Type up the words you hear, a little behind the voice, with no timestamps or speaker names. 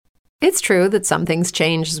It's true that some things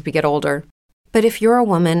change as we get older. But if you're a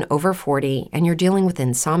woman over 40 and you're dealing with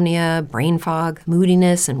insomnia, brain fog,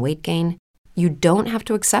 moodiness, and weight gain, you don't have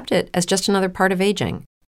to accept it as just another part of aging.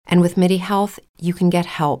 And with MIDI Health, you can get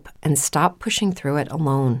help and stop pushing through it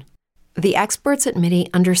alone. The experts at MIDI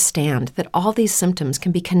understand that all these symptoms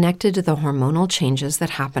can be connected to the hormonal changes that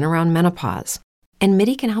happen around menopause, and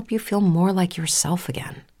MIDI can help you feel more like yourself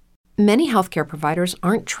again. Many healthcare providers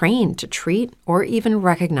aren't trained to treat or even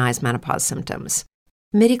recognize menopause symptoms.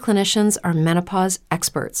 MIDI clinicians are menopause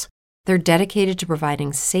experts. They're dedicated to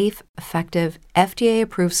providing safe, effective,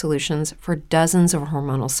 FDA-approved solutions for dozens of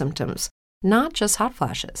hormonal symptoms, not just hot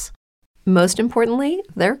flashes. Most importantly,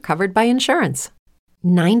 they're covered by insurance.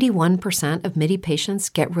 91% of MIDI patients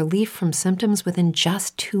get relief from symptoms within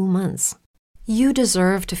just 2 months. You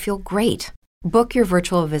deserve to feel great. Book your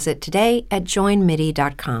virtual visit today at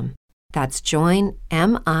joinmidi.com. That's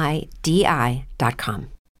joinmidi.com.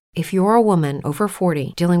 If you're a woman over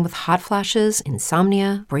 40 dealing with hot flashes,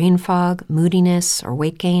 insomnia, brain fog, moodiness, or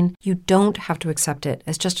weight gain, you don't have to accept it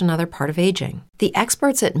as just another part of aging. The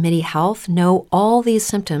experts at MIDI Health know all these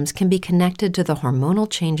symptoms can be connected to the hormonal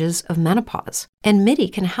changes of menopause, and MIDI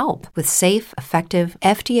can help with safe, effective,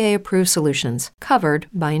 FDA-approved solutions covered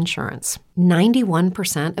by insurance.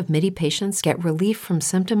 91% of MIDI patients get relief from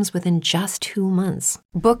symptoms within just 2 months.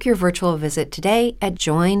 Book your virtual visit today at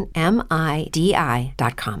joinmidi.com.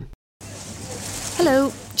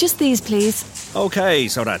 Hello, just these, please. Okay,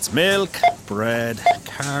 so that's milk, bread,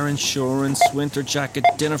 car insurance, winter jacket,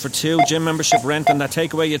 dinner for two, gym membership, rent, and that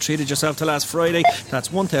takeaway you treated yourself to last Friday. That's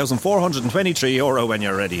 €1,423 when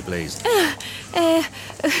you're ready, please.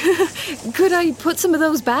 Could I put some of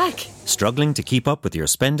those back? Struggling to keep up with your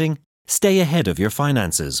spending? Stay ahead of your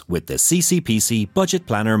finances with the CCPC Budget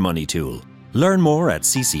Planner Money Tool. Learn more at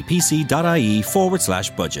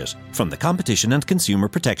ccpc.ie/budget from the Competition and Consumer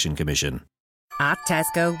Protection Commission. At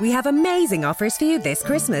Tesco, we have amazing offers for you this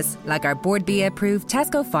Christmas, like our Board B approved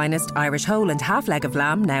Tesco Finest Irish whole and half leg of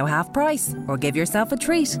lamb, now half price. Or give yourself a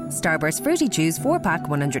treat. Starburst Fruity Chews 4-pack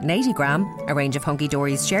 180 gram, a range of Hunky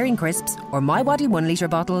Dory's sharing crisps, or My Waddy 1 litre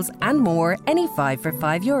bottles, and more, any 5 for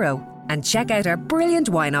 €5. And check out our brilliant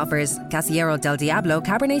wine offers: Casillero del Diablo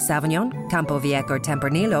Cabernet Sauvignon, Campo Viejo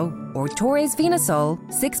Tempranillo, or Torres Vina Sol,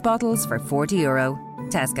 6 bottles for €40.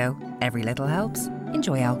 Tesco, every little helps.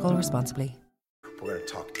 Enjoy alcohol responsibly. We're going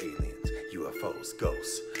to talk aliens, UFOs,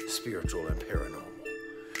 ghosts, spiritual and paranormal.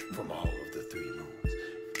 From all of the 3 moons,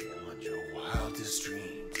 beyond your wildest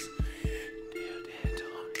dreams. Dead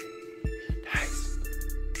Tony. Nice.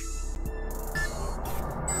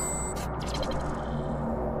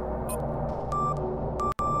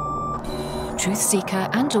 Truthseeker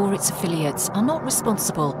and or its affiliates are not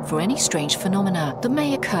responsible for any strange phenomena that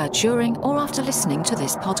may occur during or after listening to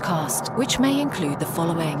this podcast, which may include the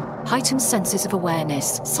following: heightened senses of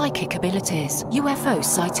awareness, psychic abilities, UFO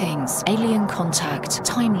sightings, alien contact,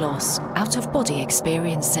 time loss, out-of-body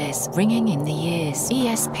experiences, ringing in the ears,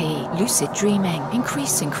 ESP, lucid dreaming,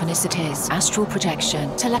 increased synchronicities, astral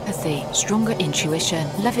projection, telepathy, stronger intuition,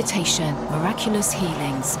 levitation, miraculous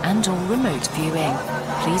healings, and or remote viewing.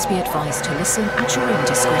 Please be advised to listen at your own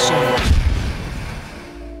discretion.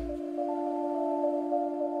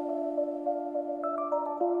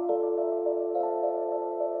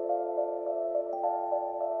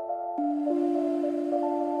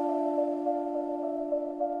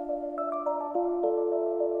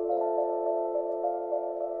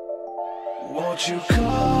 Won't you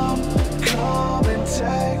come and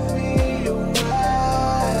take me away?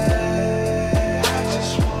 I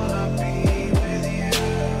just wanna be with you.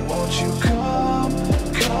 Won't you come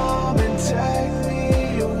and take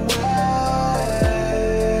me away?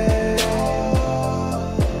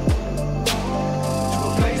 To a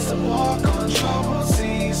place to walk on troubled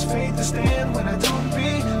seas, faith to stand when I don't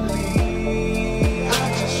believe. I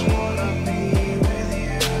just wanna be with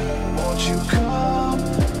you. Won't you come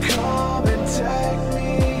and take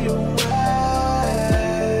me away?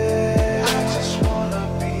 I just wanna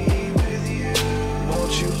be with you.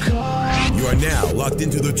 Won't you come? You are now locked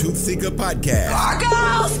into the Truth Seeker podcast.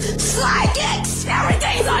 Gargoyles! Psychics!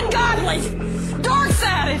 Everything's ungodly! Dark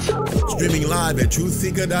Savage! Streaming live at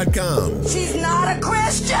truthseeker.com. She's not a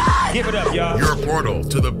Christian! Give it up, y'all. Your portal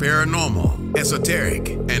to the paranormal, esoteric,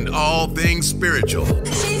 and all things spiritual.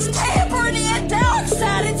 She's tampering in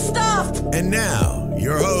dark-sided stuff! And now,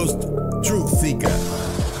 your host, Truth Seeker.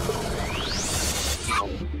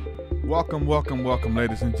 Welcome,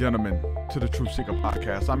 ladies and gentlemen, to the Truth Seeker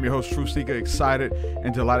podcast. I'm your host, Truth Seeker, excited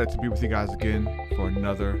and delighted to be with you guys again for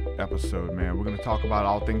another episode, man. We're going to talk about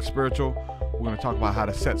all things spiritual. We're going to talk about how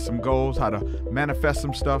to set some goals, how to manifest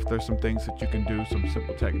some stuff. There's some things that you can do, some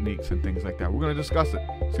simple techniques and things like that. We're going to discuss it.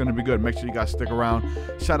 It's going to be good. Make sure you guys stick around.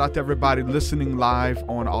 Shout out to everybody listening live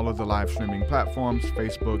on all of the live streaming platforms,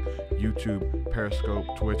 Facebook, YouTube,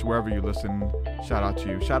 Periscope, Twitch, wherever you listen. Shout out to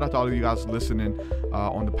you. Shout out to all of you guys listening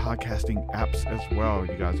on the podcasting apps as well.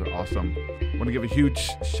 You guys are awesome. I want to give a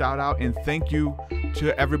huge shout out and thank you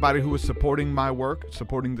to everybody who is supporting my work,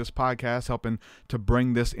 supporting this podcast, helping to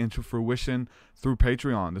bring this into fruition through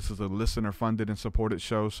Patreon. This is a listener-funded and supported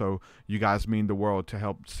show, so you guys mean the world to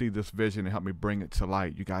help see this vision and help me bring it to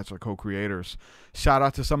light. You guys are co-creators. Shout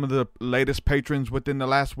out to some of the latest patrons within the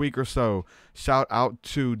last week or so. Shout out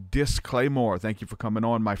to Dis Claymore. Thank you for coming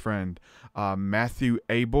on, my friend. Matthew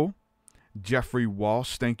Abel. Jeffrey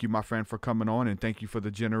Walsh, thank you, my friend, for coming on, and thank you for the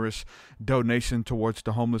generous donation towards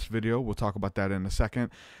the homeless video. We'll talk about that in a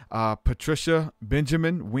second. Patricia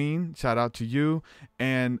Benjamin Ween, shout out to you,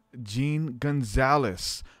 and Jean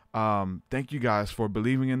Gonzalez. Thank you guys for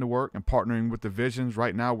believing in the work and partnering with the visions.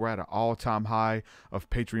 Right now, we're at an all-time high of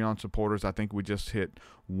Patreon supporters. I think we just hit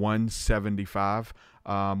 175.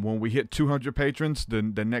 When we hit 200 patrons, the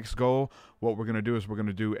next goal, what we're going to do is we're going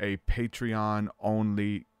to do a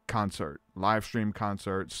Patreon-only concert, live stream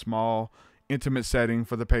concert, small, intimate setting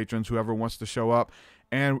for the patrons, whoever wants to show up.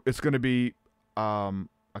 And it's going to be a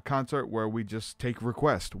concert where we just take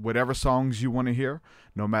requests, whatever songs you want to hear,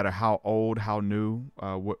 no matter how old, how new,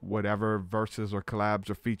 whatever verses or collabs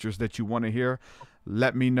or features that you want to hear,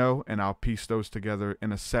 let me know and I'll piece those together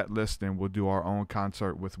in a set list, and we'll do our own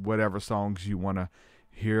concert with whatever songs you want to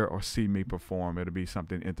hear or see me perform. It'll be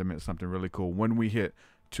something intimate, something really cool when we hit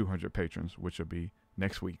 200 patrons, which will be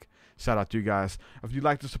next week. Shout out to you guys. If you'd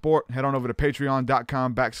like to support, head on over to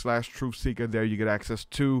patreon.com/truthseeker. There you get access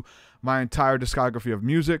to my entire discography of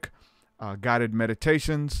music, guided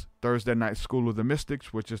meditations, Thursday Night School of the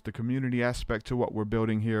Mystics, which is the community aspect to what we're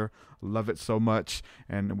building here. Love it so much,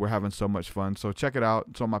 and we're having so much fun. So check it out.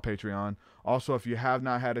 It's on my Patreon. Also, if you have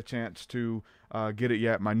not had a chance to get it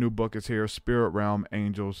yet, my new book is here, Spirit Realm,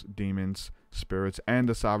 Angels, Demons, Spirits, and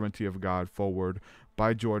the Sovereignty of God Forward,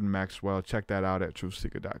 by Jordan Maxwell. Check that out at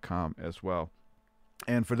truthseeker.com as well.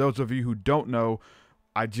 And for those of you who don't know,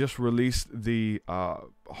 I just released the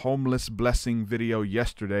homeless blessing video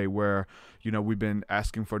yesterday, where, you know, we've been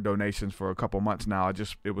asking for donations for a couple months now.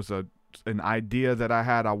 It was an idea that I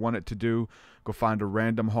had. I wanted to do, go find a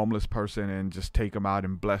random homeless person and just take them out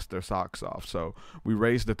and bless their socks off. So we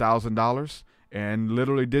raised $1,000 and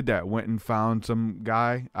literally did that. Went and found some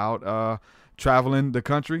guy out traveling the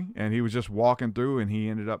country, and he was just walking through, and he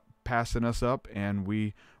ended up passing us up, and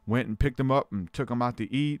we went and picked him up and took him out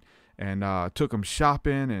to eat, and took him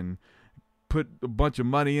shopping and put a bunch of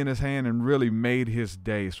money in his hand and really made his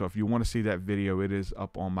day. So if you want to see that video, it is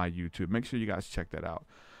up on my YouTube. Make sure you guys check that out.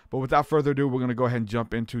 But without further ado, we're going to go ahead and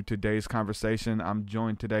jump into today's conversation. I'm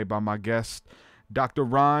joined today by my guest, Dr.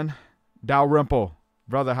 Ron Dalrymple.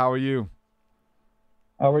 Brother, how are you?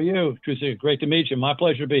 How are you, Truthseeker? Great to meet you. My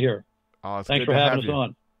pleasure to be here. Oh, thanks for having us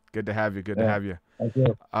on. Good to have you. Good to have you. Thank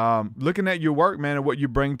you. Looking at your work, man, and what you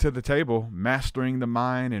bring to the table, mastering the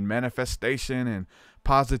mind and manifestation and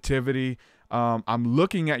positivity. I'm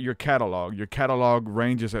looking at your catalog. Your catalog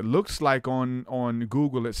ranges. It looks like on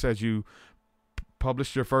Google it says you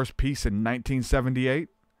published your first piece in 1978.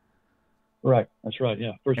 Right. That's right.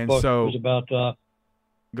 Yeah. First book was about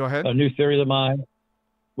go ahead. A new theory of the mind,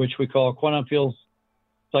 which we call quantum field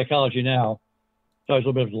psychology now. So there's a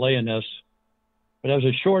little bit of delay in this, but it was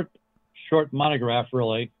a short monograph,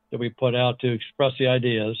 really, that we put out to express the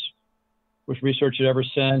ideas, which researched it ever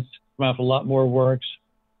since. Come out with a lot more works,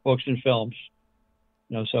 books and films.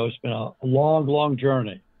 You know, so it's been a long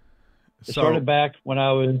journey. It started back when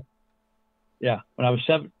I was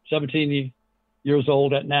 17 years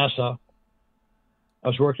old at NASA. I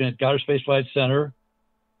was working at Goddard Space Flight Center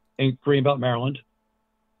in Greenbelt, Maryland,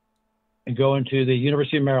 and going to the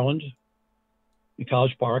University of Maryland in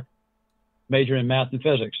College Park, majoring in math and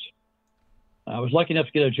physics. I was lucky enough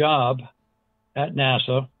to get a job at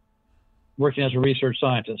NASA working as a research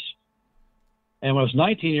scientist. And when I was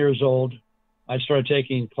 19 years old, I started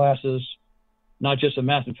taking classes, not just in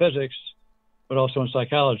math and physics, but also in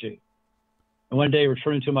psychology. And one day,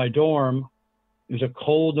 returning to my dorm, it was a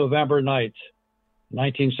cold November night,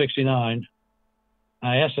 1969.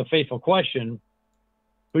 I asked a fateful question: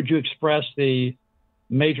 could you express the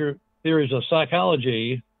major theories of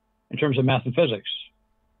psychology in terms of math and physics?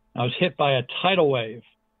 I was hit by a tidal wave,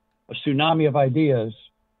 a tsunami of ideas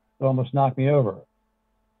that almost knocked me over.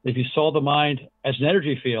 If you saw the mind as an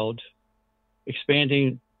energy field,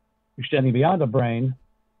 extending beyond the brain,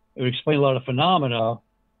 it would explain a lot of phenomena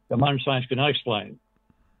that modern science could not explain.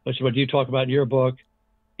 which is what you talk about in your book,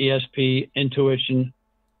 ESP, intuition,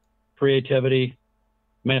 creativity,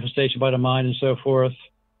 manifestation by the mind, and so forth.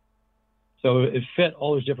 So it fit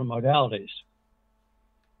all those different modalities.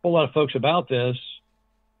 A whole lot of folks about this,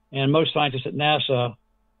 and most scientists at NASA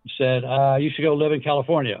said, you should go live in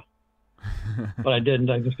California. But I didn't.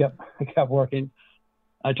 I just kept working.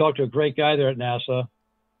 I talked to a great guy there at NASA,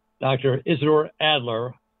 Dr. Isidore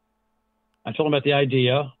Adler. I told him about the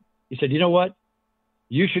idea. He said, you know what?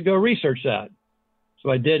 You should go research that.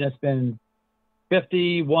 So I did. It's been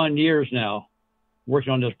 51 years now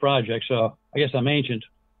working on this project. So I guess I'm ancient.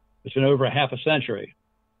 It's been over a half a century.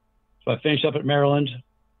 So I finished up at Maryland,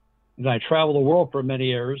 and I traveled the world for many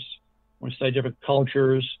years. I went to study different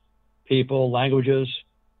cultures, people, languages,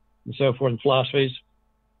 and so forth, and philosophies.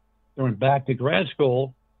 I went back to grad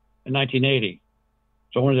school in 1980.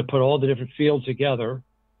 So I wanted to put all the different fields together.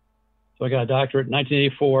 So I got a doctorate in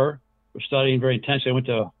 1984. Was studying very intensely. I went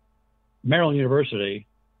to Maryland University,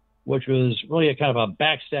 which was really a kind of a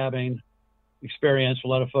backstabbing experience for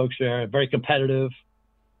a lot of folks there, very competitive.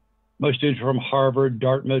 Most students were from Harvard,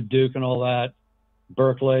 Dartmouth, Duke, and all that,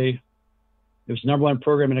 Berkeley. It was the number one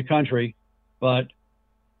program in the country, but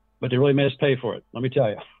they really made us pay for it, let me tell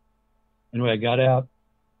you. Anyway, I got out,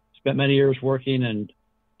 spent many years working in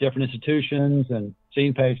different institutions and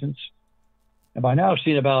seeing patients. And by now I've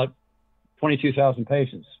seen about 22,000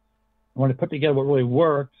 patients. I wanted to put together what really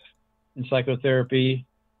worked in psychotherapy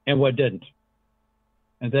and what didn't.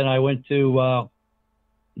 And then I went to a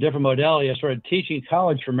different modality. I started teaching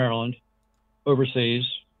college for Maryland overseas,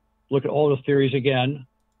 look at all the theories again.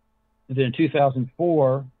 And then in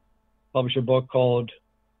 2004, published a book called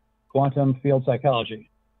Quantum Field Psychology.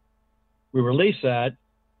 We released that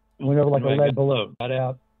and went over like a lead balloon. Got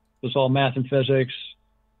out. It was all math and physics,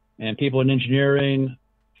 and people in engineering,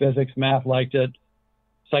 physics, math liked it.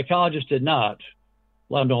 Psychologists did not.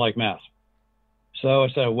 A lot of them don't like math. So I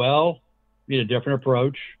said, well, we need a different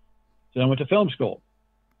approach. So then I went to film school,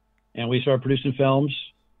 and we started producing films.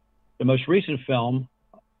 The most recent film,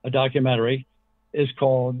 a documentary, is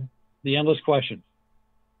called The Endless Question,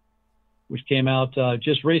 which came out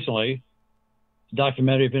just recently. It's a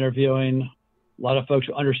documentary of interviewing a lot of folks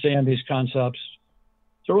who understand these concepts.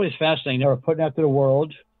 So really it's fascinating. They were putting out to the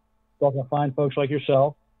world, talking to fine folks like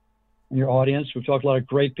yourself and your audience. We've talked to a lot of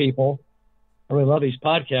great people. I really love these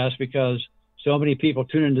podcasts because so many people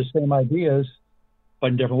tune into the same ideas, but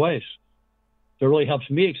in different ways. So it really helps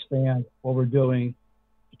me expand what we're doing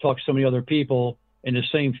to talk to so many other people in the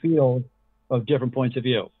same field of different points of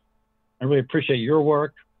view. I really appreciate your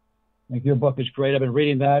work. I think your book is great. I've been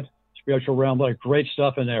reading that, Spiritual Realm, a lot of great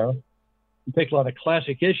stuff in there. You take a lot of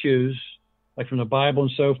classic issues, like from the Bible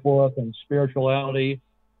and so forth, and spirituality,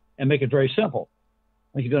 and make it very simple.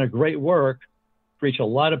 I think you've done a great work to reach a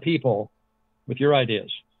lot of people with your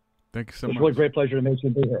ideas. Thank you so much. much. It's really a great pleasure to meet you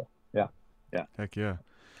and be here. Yeah. Yeah. Heck yeah.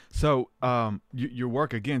 So your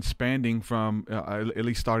work, again, spanning from, at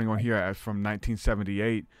least starting on here, from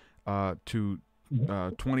 1978 to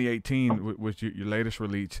 2018, was your latest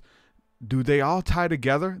release. Do they all tie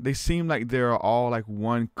together? They seem like they're all like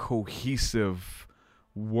one cohesive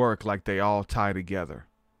work, like they all tie together.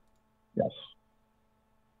 Yes.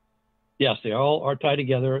 Yes, they all are tied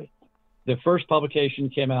together. The first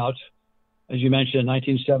publication came out, as you mentioned, in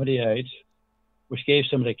 1978, which gave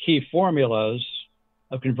some of the key formulas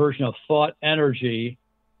of conversion of thought energy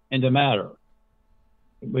into matter,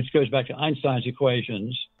 which goes back to Einstein's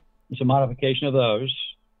equations. It's a modification of those.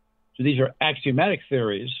 So these are axiomatic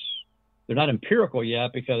theories. They're not empirical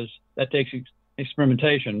yet because that takes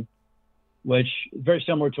experimentation, which is very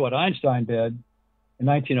similar to what Einstein did. In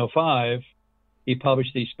 1905, he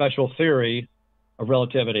published the special theory of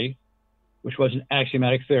relativity, which was an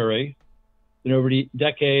axiomatic theory. And over the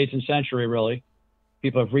decades and century, really,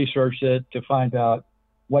 people have researched it to find out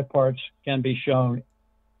what parts can be shown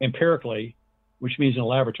empirically, which means in a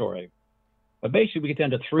laboratory. But basically, we get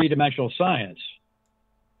down to three-dimensional science,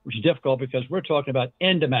 which is difficult because we're talking about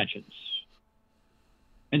n dimensions,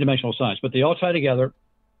 n-dimensional science. But they all tie together.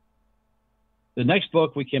 The next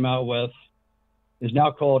book we came out with is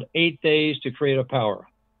now called 8 Days to Creative Power,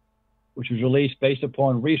 which was released based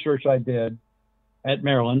upon research I did at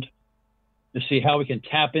Maryland to see how we can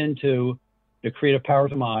tap into the creative power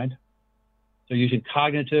of the mind. So using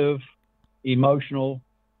cognitive, emotional,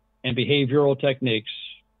 and behavioral techniques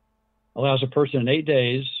allows a person in 8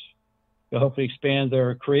 days to hopefully expand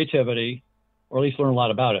their creativity or at least learn a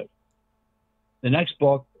lot about it. The next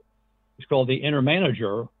book is called The Inner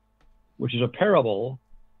Manager, which is a parable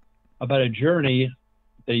about a journey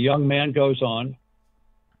that a young man goes on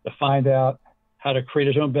to find out how to create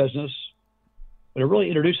his own business. But it really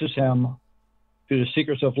introduces him to the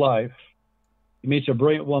secrets of life. He meets a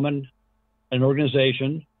brilliant woman, an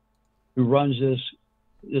organization who runs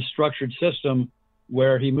this structured system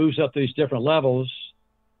where he moves up these different levels,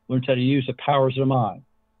 learns how to use the powers of the mind.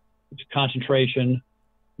 It's concentration,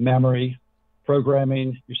 memory,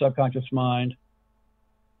 programming your subconscious mind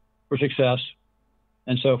for success,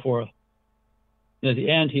 and so forth. And at the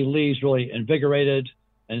end, he leaves really invigorated,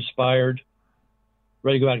 inspired,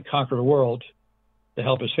 ready to go out and conquer the world to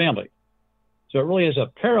help his family. So it really is a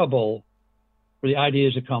parable for the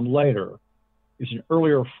ideas that come later. It's an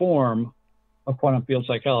earlier form of quantum field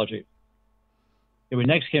psychology. And we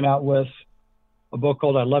next came out with a book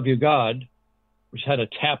called I Love You, God, which had to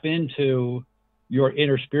tap into your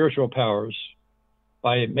inner spiritual powers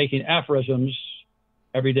by making aphorisms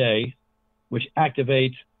every day, which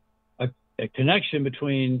activate a connection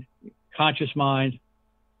between conscious mind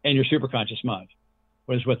and your superconscious mind,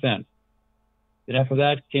 what is within. And after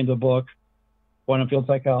that came the book, Quantum Field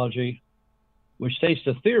Psychology, which states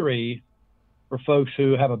the theory for folks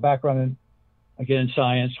who have a background in, again,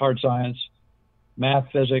 science, hard science,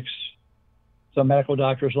 math, physics. Some medical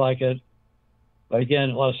doctors like it. But again,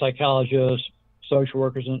 a lot of psychologists, social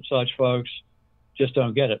workers, and such folks just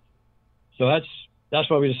don't get it. So that's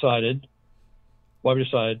why we decided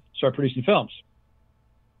to start producing films.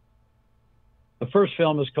 The first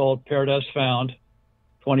film is called Paradise Found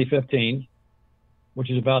 2015, which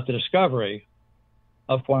is about the discovery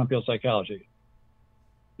of quantum field psychology.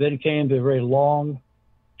 Then came the very long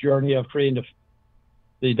journey of creating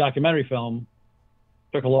the documentary film.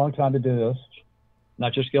 Took a long time to do this,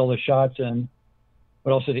 not just get all the shots in,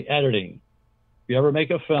 but also the editing. If you ever make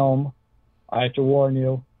a film, I have to warn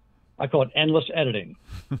you, I call it endless editing,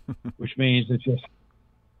 which means it's just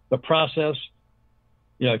the process.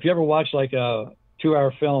 You know, if you ever watch like a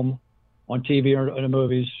 2-hour film on TV or in the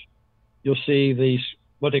movies, you'll see these,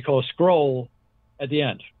 what they call a scroll at the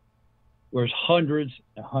end, where there's hundreds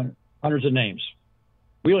of names.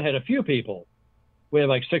 We only had a few people. We had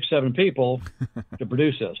like 6, 7 people to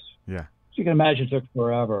produce this. Yeah. So you can imagine it took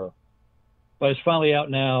forever. But it's finally out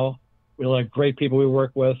now. We have like great people we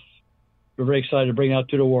work with. We're very excited to bring it out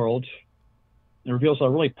to the world. It reveals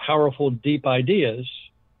some really powerful, deep ideas,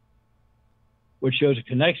 which shows a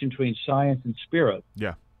connection between science and spirit.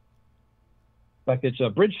 Yeah. In fact, it's a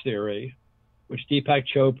bridge theory, which Deepak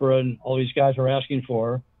Chopra and all these guys are asking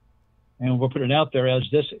for. And we're putting it out there as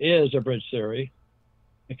this is a bridge theory.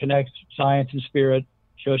 It connects science and spirit,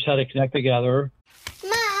 shows how they connect together.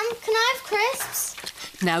 Mom, can I have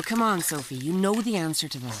crisps? Now come on, Sophie. You know the answer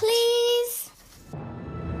to them. Please?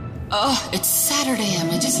 Oh, it's Saturday,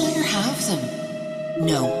 Emma. Just let her have them.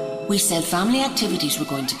 No, we said family activities were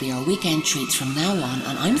going to be our weekend treats from now on,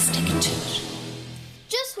 and I'm sticking to it.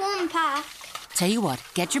 Just one pack. Tell you what,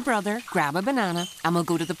 get your brother, grab a banana, and we'll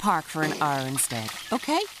go to the park for an hour instead,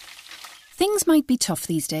 okay? Things might be tough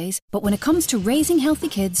these days, but when it comes to raising healthy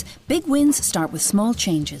kids, big wins start with small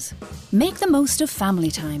changes. Make the most of family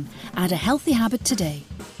time. Add a healthy habit today.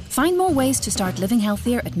 Find more ways to start living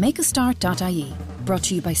healthier at makeastart.ie. Brought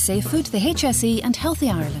to you by Safe Food, the HSE and Healthy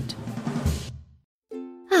Ireland.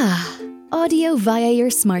 Ah, audio via your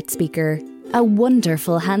smart speaker. A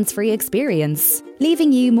wonderful hands-free experience,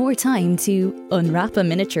 leaving you more time to unwrap a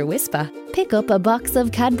miniature Whisper. Pick up a box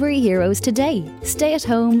of Cadbury Heroes today. Stay at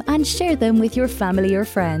home and share them with your family or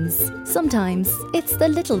friends. Sometimes it's the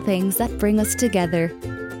little things that bring us together.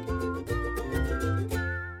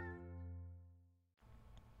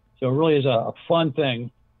 So it really is a fun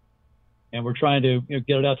thing, and we're trying to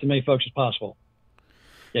get it out to as many folks as possible.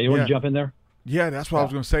 Yeah, you want to jump in there? Yeah, that's what I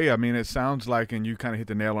was going to say. I mean, it sounds like, and you kind of hit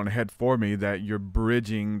the nail on the head for me, that you're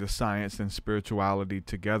bridging the science and spirituality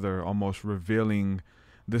together, almost revealing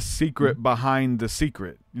the secret behind the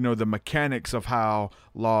secret. You know, the mechanics of how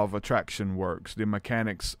law of attraction works, the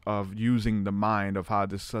mechanics of using the mind, of how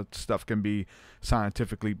this stuff can be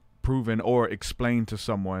scientifically proven or explained to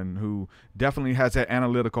someone who definitely has that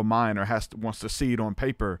analytical mind or wants to see it on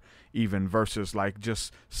paper even, versus like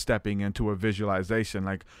just stepping into a visualization.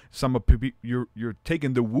 Like some of people, you're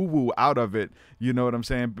taking the woo-woo out of it, you know what I'm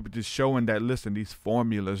saying? But just showing that, listen, these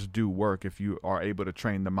formulas do work if you are able to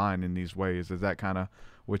train the mind in these ways. Is that kind of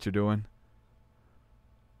what you're doing?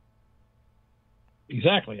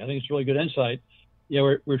 Exactly. I think it's really good insight.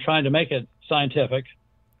 We're trying to make it scientific.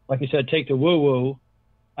 Like you said, take the woo-woo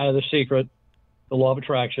out of the secret, the law of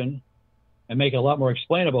attraction, and make it a lot more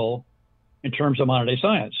explainable in terms of modern day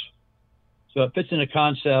science. So it fits in the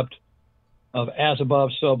concept of as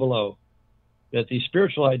above, so below, that these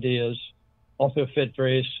spiritual ideas also fit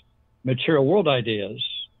various material world ideas,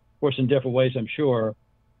 of course, in different ways, I'm sure,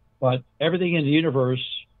 but everything in the universe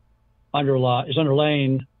is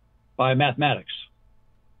underlain by mathematics.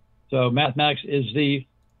 So mathematics is the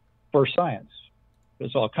first science.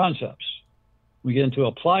 It's all concepts. We get into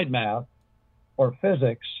applied math or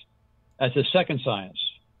physics as the second science.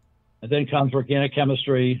 And then comes organic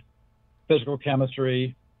chemistry, physical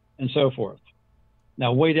chemistry, and so forth.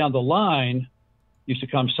 Now, way down the line used to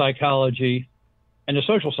come psychology and the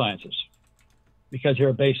social sciences, because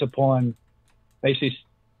they're based upon basically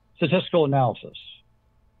statistical analysis.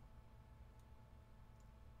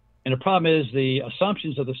 And the problem is the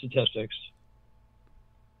assumptions of the statistics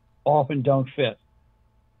often don't fit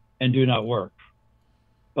and do not work.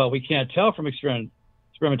 But we can't tell from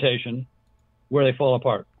experimentation where they fall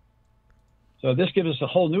apart. So this gives us a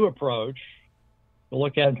whole new approach to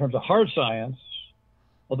look at in terms of hard science,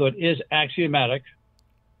 although it is axiomatic.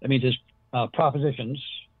 That means it's propositions,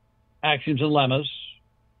 axioms, and lemmas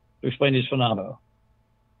to explain these phenomena.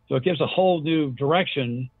 So it gives a whole new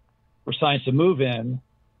direction for science to move in,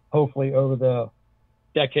 hopefully over the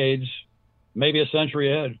decades, maybe a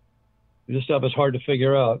century ahead. This stuff is hard to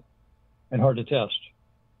figure out and hard to test.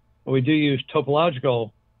 But we do use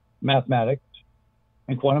topological mathematics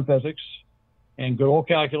and quantum physics and good old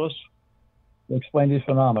calculus to explain these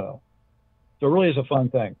phenomena. So it really is a fun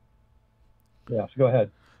thing. Yeah, so go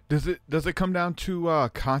ahead. Does it come down to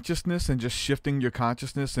consciousness and just shifting your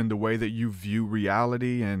consciousness and the way that you view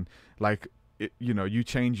reality, and like you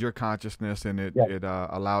change your consciousness and it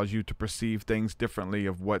allows you to perceive things differently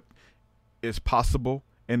of what is possible,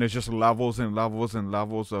 and there's just levels and levels and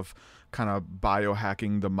levels of kind of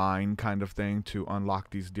biohacking the mind kind of thing to unlock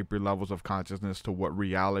these deeper levels of consciousness to what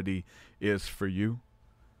reality is for you?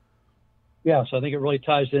 Yeah, so I think it really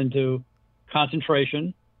ties into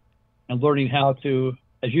concentration and learning how to,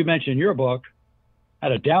 as you mentioned in your book, how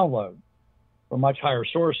to download from much higher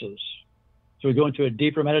sources. So we go into a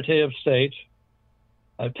deeper meditative state,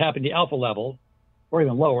 tapping the alpha level, or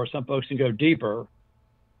even lower. Some folks can go deeper.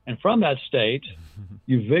 And from that state,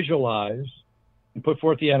 you visualize and put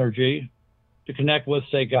forth the energy to connect with,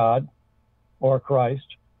 say, God or Christ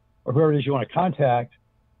or whoever it is you want to contact,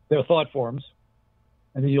 their thought forms.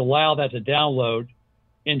 And then you allow that to download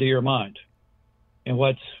into your mind. And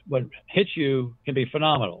what hits you can be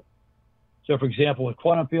phenomenal. So, for example, with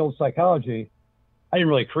quantum field psychology, I didn't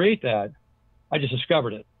really create that. I just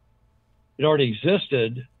discovered it. It already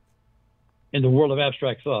existed in the world of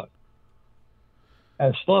abstract thought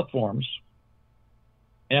as thought forms.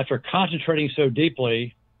 And after concentrating so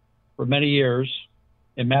deeply for many years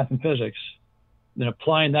in math and physics, then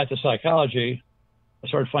applying that to psychology, I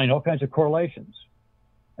started finding all kinds of correlations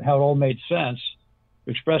and how it all made sense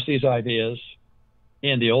to express these ideas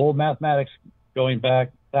in the old mathematics going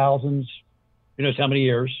back thousands, who knows how many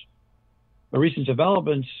years. The recent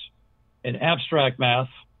developments in abstract math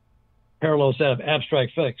parallels that of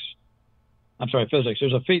abstract physics.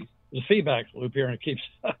 There's a feedback loop here, and it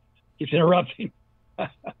keeps interrupting.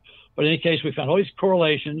 But in any case, we found all these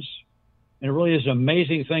correlations, and it really is an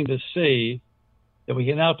amazing thing to see that we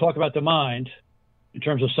can now talk about the mind in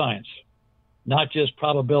terms of science, not just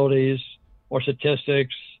probabilities or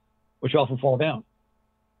statistics, which often fall down.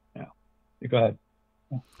 Yeah, you go ahead.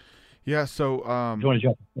 Yeah. So, do you want to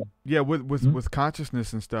jump? Yeah, with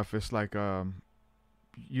consciousness and stuff, it's like,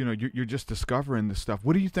 you're just discovering this stuff.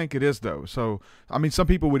 What do you think it is, though? So, I mean, some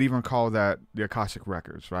people would even call that the Akashic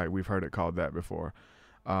Records, right? We've heard it called that before.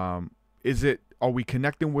 Are we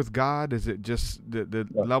connecting with God? Is it just the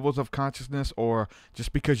levels of consciousness, or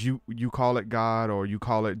just because you call it God, or you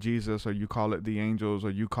call it Jesus, or you call it the angels, or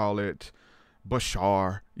you call it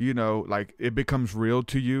Bashar, like it becomes real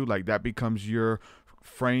to you, like that becomes your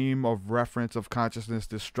frame of reference of consciousness,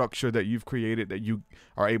 the structure that you've created, that you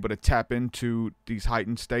are able to tap into these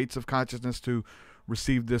heightened states of consciousness to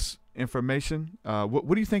receive this information? What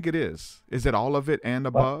do you think it is? Is it all of it and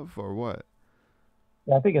above, or what?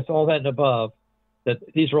 I think it's all that and above, that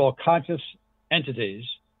these are all conscious entities,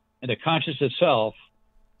 and the conscious itself,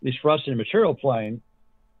 at least for us in the material plane,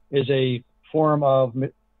 is a form of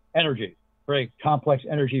energy, very complex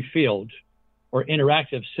energy field or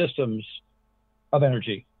interactive systems of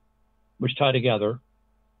energy, which tie together,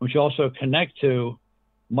 which also connect to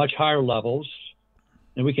much higher levels,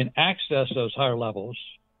 and we can access those higher levels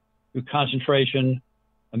through concentration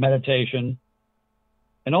and meditation,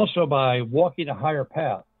 and also by walking a higher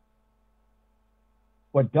path.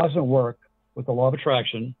 What doesn't work with the law of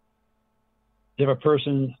attraction, if a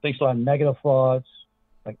person thinks a lot of negative thoughts,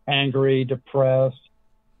 like angry, depressed,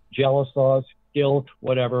 jealous thoughts, guilt,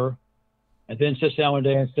 whatever, and then sits down one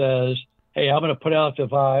day and says, hey, I'm going to put out the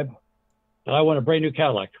vibe that I want a brand new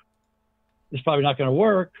Cadillac. It's probably not going to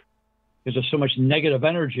work because there's so much negative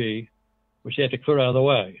energy, which they have to clear out of the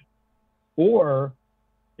way. Or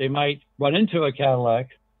they might run into a Cadillac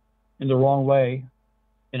in the wrong way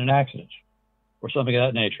in an accident or something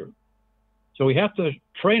of that nature. So we have to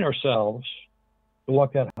train ourselves to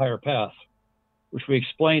walk that higher path, which we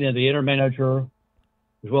explain in the Inner Manager,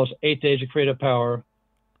 as well as 8 Days of Creative Power,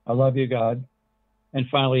 I Love You, God, and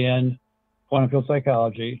finally in Quantum Field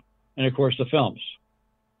Psychology, and of course the films.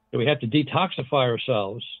 So we have to detoxify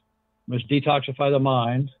ourselves. We must detoxify the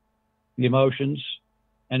mind, the emotions,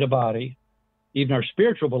 and the body, even our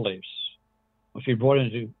spiritual beliefs must be brought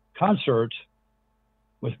into concert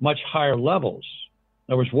with much higher levels.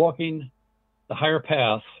 In other words, walking the higher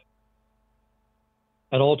path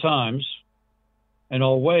at all times and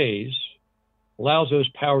all ways allows those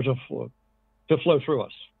powers to flow through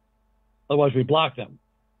us. Otherwise, we block them.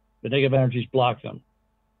 The negative energies block them.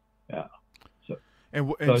 Yeah. So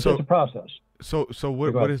it's a process. So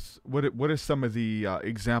what is some of the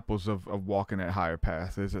examples of walking that higher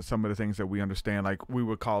path? Is it some of the things that we understand, like we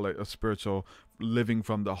would call it a spiritual living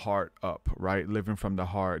from the heart up, right? Living from the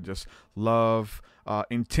heart, just love,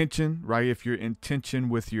 intention, right? If you're intention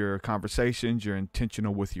with your conversations, you're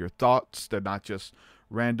intentional with your thoughts. They're not just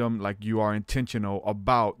random, like you are intentional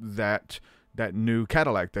about that new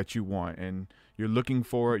Cadillac that you want, and you're looking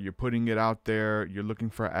for it, you're putting it out there, you're looking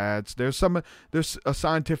for ads. There's a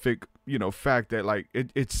scientific, fact that like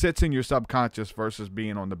it sits in your subconscious versus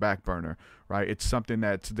being on the back burner, right? It's something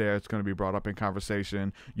that's there. It's going to be brought up in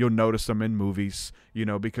conversation. You'll notice them in movies,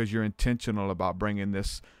 because you're intentional about bringing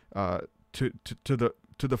this to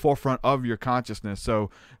the forefront of your consciousness. So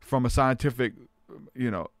from a scientific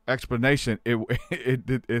explanation, it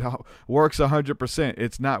works 100%.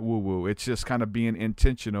 It's not woo-woo. It's just kind of being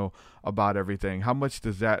intentional about everything. How much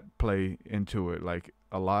does that play into it? Like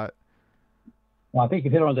a lot? Well, I think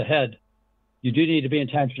you hit it on the head. You do need to be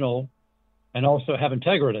intentional and also have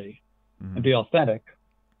integrity and be authentic.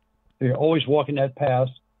 So you're always walking that path.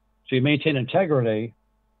 So you maintain integrity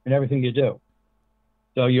in everything you do.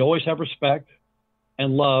 So you always have respect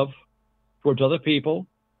and love towards other people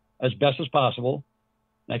as best as possible.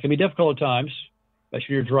 That can be difficult at times,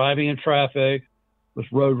 especially when you're driving in traffic with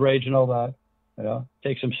road rage and all that.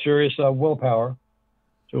 Take some serious willpower.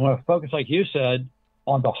 So we want to focus, like you said,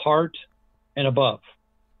 on the heart and above.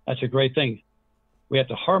 That's a great thing. We have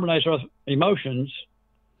to harmonize our emotions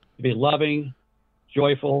to be loving,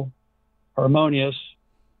 joyful, harmonious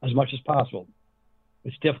as much as possible.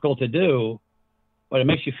 It's difficult to do, but it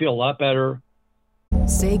makes you feel a lot better.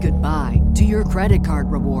 Say goodbye to your credit card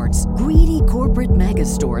rewards. Greedy corporate mega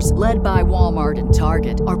stores, led by Walmart and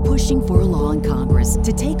Target, are pushing for a law in Congress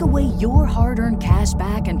to take away your hard-earned cash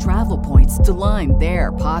back and travel points to line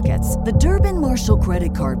their pockets. The Durbin-Marshall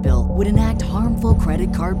credit card bill would enact harmful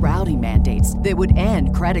credit card routing mandates that would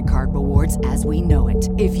end credit card rewards as we know it.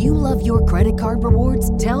 If you love your credit card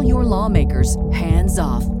rewards, tell your lawmakers, hands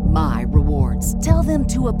off my rewards. Tell them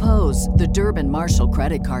to oppose the Durbin-Marshall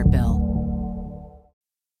credit card bill.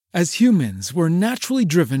 As humans, we're naturally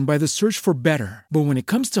driven by the search for better. But when it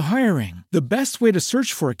comes to hiring, the best way to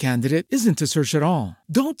search for a candidate isn't to search at all.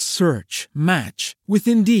 Don't search, match with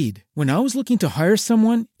Indeed. When I was looking to hire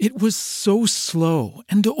someone, it was so slow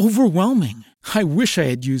and overwhelming. I wish I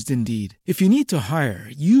had used Indeed. If you need to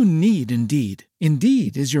hire, you need Indeed.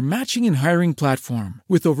 Indeed is your matching and hiring platform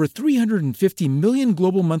with over 350 million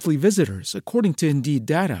global monthly visitors, according to Indeed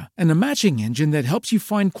data, and a matching engine that helps you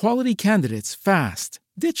find quality candidates fast.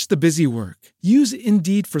 Ditch the busy work. Use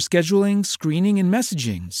Indeed for scheduling, screening, and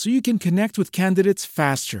messaging so you can connect with candidates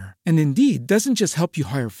faster. And Indeed doesn't just help you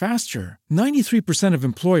hire faster. 93% of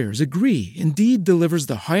employers agree Indeed delivers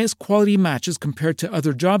the highest quality matches compared to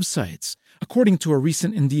other job sites, according to a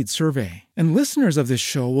recent Indeed survey. And listeners of this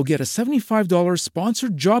show will get a $75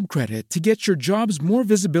 sponsored job credit to get your jobs more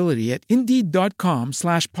visibility at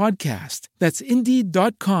Indeed.com/podcast. That's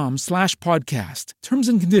Indeed.com/podcast. Terms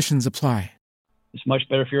and conditions apply. It's much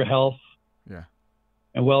better for your health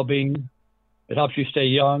and well-being. It helps you stay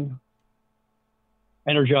young,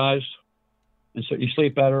 energized, and so you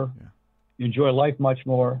sleep better. You enjoy life much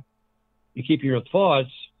more. You keep your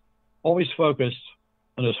thoughts always focused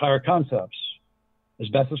on those higher concepts as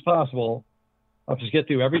best as possible. Helps us get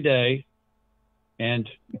through every day and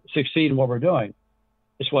succeed in what we're doing.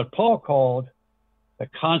 It's what Paul called the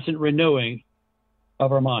constant renewing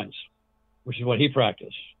of our minds, which is what he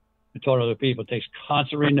practiced and taught other people. It takes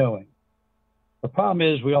constant renewing. The problem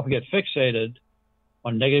is we often get fixated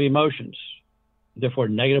on negative emotions, therefore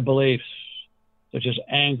negative beliefs, such as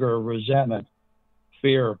anger, resentment,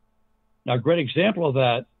 fear. Now, a great example of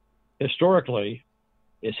that historically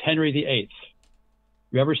is Henry VIII.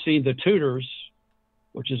 You ever seen The Tudors,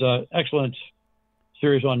 which is an excellent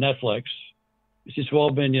series on Netflix? It's just all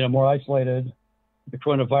been, more isolated, the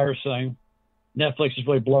coronavirus thing. Netflix has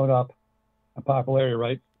really blown up in popularity,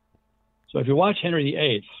 right? So if you watch Henry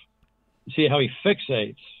VIII, you see how he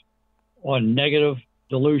fixates on negative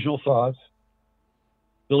delusional thoughts.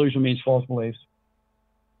 Delusion means false beliefs.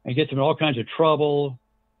 And he gets him in all kinds of trouble.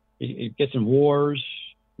 He gets in wars,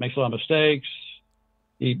 makes a lot of mistakes.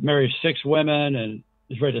 He marries 6 women and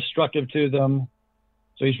is very destructive to them.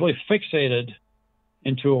 So he's really fixated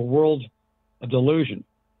into a world of delusion.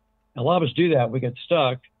 And a lot of us do that. We get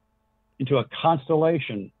stuck into a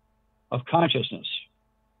constellation of consciousness,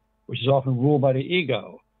 which is often ruled by the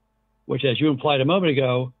ego, which, as you implied a moment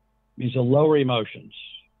ago, means the lower emotions.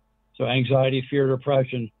 So anxiety, fear,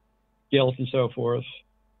 depression, guilt, and so forth.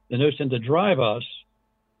 And those tend to drive us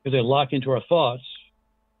because they lock into our thoughts.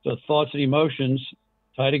 So thoughts and emotions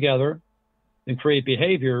tie together and create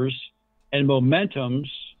behaviors and momentums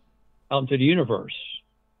out into the universe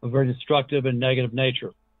of very destructive and negative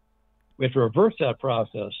nature. We have to reverse that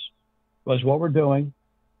process, because what we're doing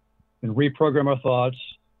and reprogram our thoughts,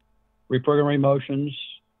 reprogram our emotions,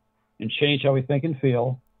 and change how we think and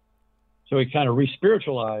feel. So we kind of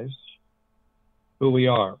re-spiritualize who we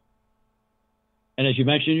are. And as you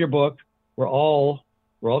mentioned in your book, we're all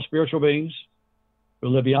spiritual beings who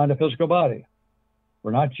live beyond the physical body.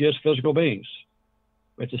 We're not just physical beings.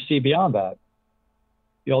 We have to see beyond that.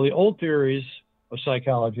 The old theories of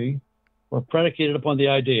psychology were predicated upon the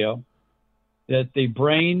idea that the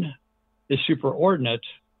brain is superordinate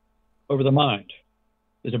over the mind,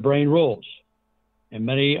 that the brain rules. And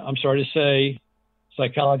many, I'm sorry to say,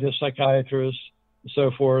 psychologists, psychiatrists, and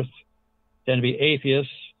so forth, tend to be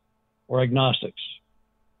atheists or agnostics.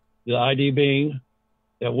 The idea being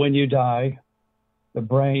that when you die, the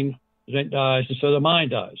brain dies, and so the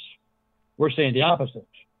mind dies. We're saying the opposite,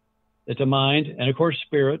 that the mind and, of course,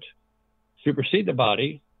 spirit supersede the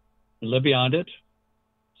body and live beyond it.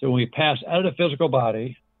 So when we pass out of the physical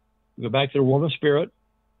body, we go back to the world of spirit.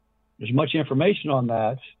 There's much information on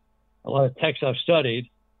that, a lot of texts I've studied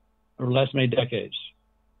over the last many decades.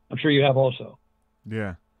 I'm sure you have also.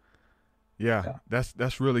 Yeah.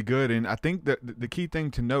 That's really good. And I think that the key thing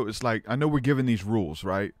to note is, like, I know we're given these rules,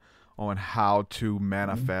 right, on how to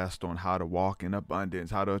manifest, on how to walk in abundance,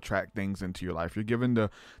 how to attract things into your life. You're given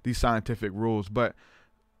these scientific rules, but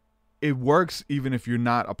it works even if you're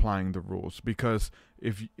not applying the rules, because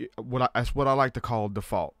that's what I like to call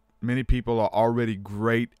default. Many people are already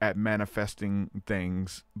great at manifesting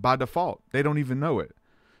things by default. They don't even know it.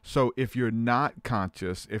 So if you're not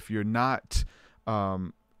conscious, if you're not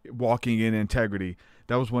walking in integrity,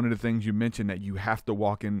 that was one of the things you mentioned, that you have to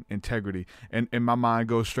walk in integrity. And my mind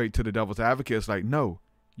goes straight to the devil's advocate. It's like, no,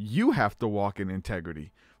 you have to walk in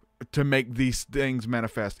integrity to make these things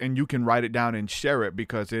manifest. And you can write it down and share it,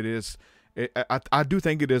 because I do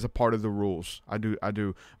think it is a part of the rules. I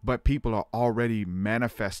do. But people are already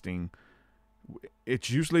manifesting. It's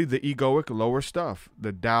usually the egoic, lower stuff,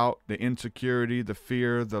 the doubt, the insecurity, the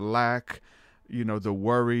fear, the lack, the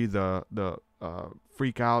worry, the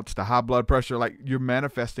freakouts, the high blood pressure. Like, you're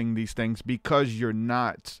manifesting these things because you're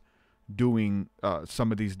not doing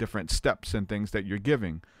some of these different steps and things that you're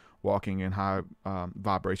giving. Walking in high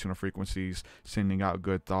vibrational frequencies, sending out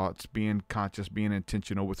good thoughts, being conscious, being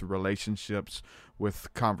intentional with relationships,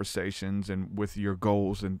 with conversations, and with your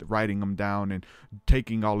goals, and writing them down and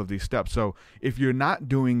taking all of these steps. So if you're not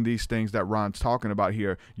doing these things that Ron's talking about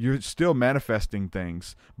here, you're still manifesting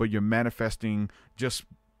things, but you're manifesting just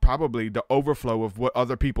probably the overflow of what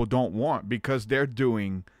other people don't want, because they're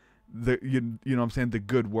doing the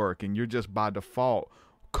good work, and you're just by default,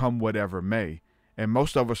 come whatever may. And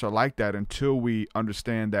most of us are like that until we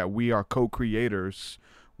understand that we are co-creators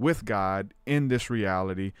with God in this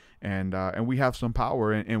reality, and we have some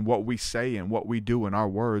power in what we say and what we do in our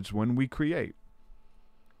words when we create.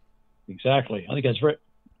 Exactly. I think that's very,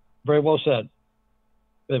 very well said.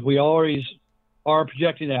 That we always are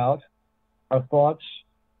projecting out our thoughts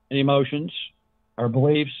and emotions, our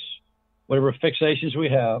beliefs, whatever fixations we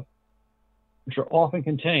have, which are often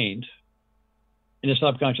contained in the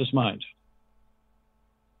subconscious mind,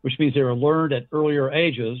 which means they were learned at earlier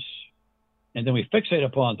ages, and then we fixate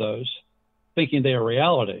upon those, thinking they are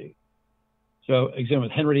reality. So, example,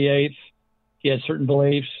 with Henry VIII, he had certain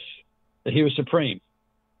beliefs that he was supreme.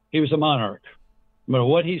 He was a monarch. No matter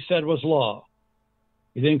what he said was law.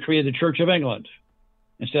 He then created the Church of England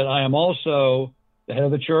and said, I am also the head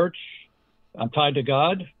of the church. I'm tied to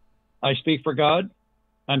God. I speak for God.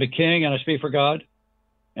 I'm a king and I speak for God.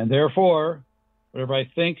 And therefore, whatever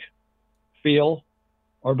I think, feel,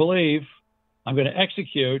 or believe, I'm going to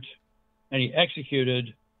execute. And he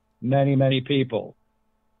executed many, many people.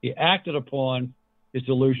 He acted upon his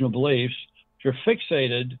delusional beliefs, which are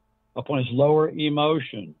fixated upon his lower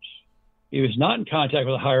emotions. he was not in contact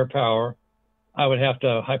with a higher power, I would have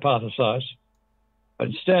to hypothesize. But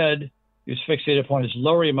instead, he was fixated upon his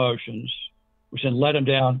lower emotions, which then led him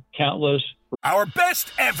down countless. Our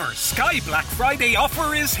best ever Sky Black Friday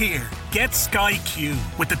offer is here. Get Sky Q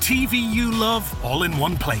with the TV you love all in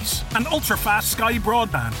one place. And ultra-fast Sky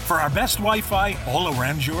broadband for our best Wi-Fi all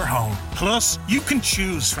around your home. Plus, you can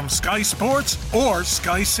choose from Sky Sports or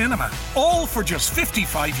Sky Cinema. All for just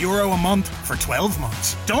 €55 a month for 12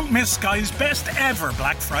 months. Don't miss Sky's best ever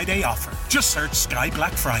Black Friday offer. Just search Sky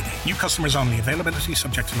Black Friday. New customers only. Availability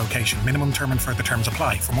subject to location. Minimum term and further terms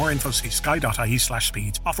apply. For more info, see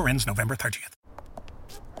sky.ie/speeds. Offer ends November 30th.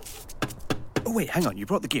 Oh, wait, hang on. You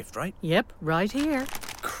brought the gift, right? Yep, right here.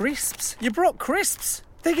 Crisps? You brought crisps?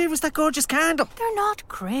 They gave us that gorgeous candle. They're not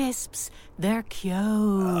crisps. They're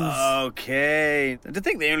Kyo's. Okay. To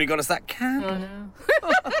think they only got us that candle.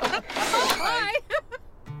 Hi.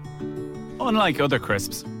 Unlike other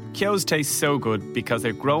crisps, Kyo's taste so good because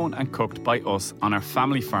they're grown and cooked by us on our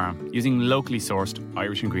family farm using locally sourced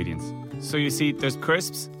Irish ingredients. So you see, there's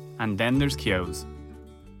crisps and then there's Kyo's.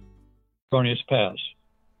 Erroneous paths.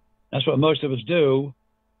 That's what most of us do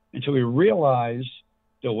until we realize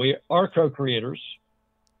that we are co-creators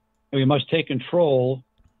and we must take control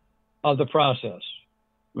of the process.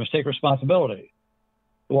 We must take responsibility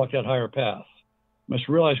to walk that higher path. We must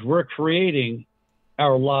realize we're creating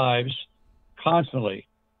our lives constantly,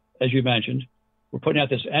 as you mentioned. We're putting out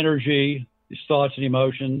this energy, these thoughts and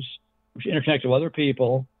emotions, which interconnect with other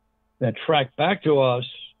people, that track back to us,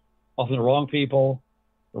 often the wrong people,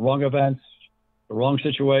 the wrong events, the wrong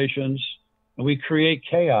situations, and we create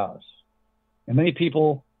chaos. And many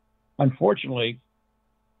people, unfortunately,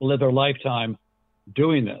 live their lifetime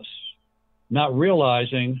doing this, not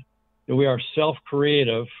realizing that we are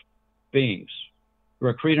self-creative beings.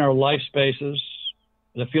 We're creating our life spaces,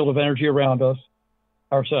 the field of energy around us,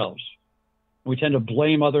 ourselves. We tend to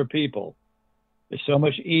blame other people. It's so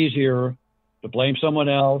much easier to blame someone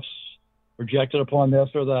else, project it upon this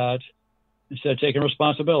or that, instead of taking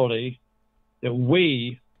responsibility that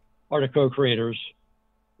we are the co-creators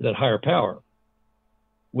of that higher power.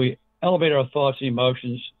 We elevate our thoughts and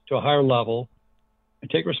emotions to a higher level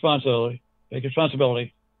and take responsibility,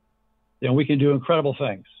 then we can do incredible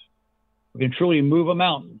things. We can truly move a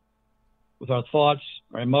mountain with our thoughts,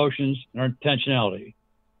 our emotions, and our intentionality.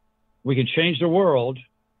 We can change the world,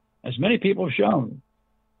 as many people have shown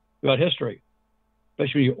throughout history,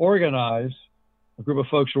 especially when you organize a group of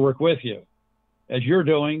folks to work with you, as you're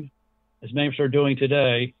doing, as many of us are doing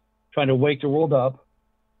today, trying to wake the world up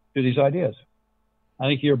to these ideas. I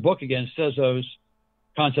think your book, again, says those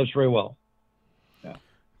concepts very well. Yeah.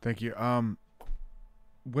 Thank you.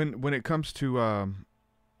 When it comes to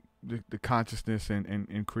the consciousness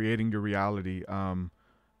and creating your reality,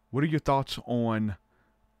 what are your thoughts on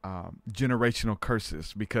generational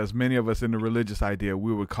curses? Because many of us in the religious idea,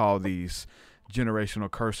 we would call these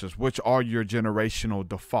generational curses. Which are your generational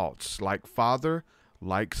defaults? Like father,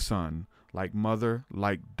 like son, like mother,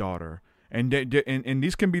 like daughter. And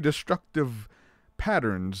these can be destructive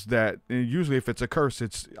patterns that usually, if it's a curse,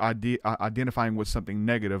 it's identifying with something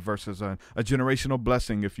negative versus a generational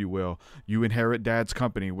blessing, if you will. You inherit dad's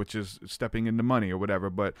company, which is stepping into money or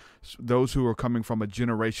whatever, but those who are coming from a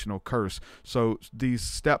generational curse. So these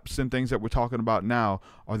steps and things that we're talking about now,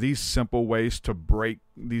 are these simple ways to break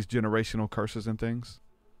these generational curses and things?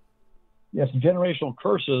 Yes, generational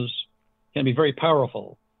curses can be very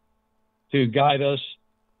powerful to guide us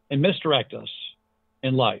and misdirect us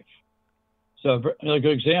in life. So another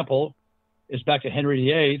good example is back to Henry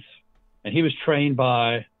VIII, and he was trained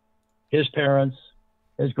by his parents,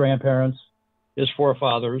 his grandparents, his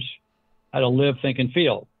forefathers, how to live, think, and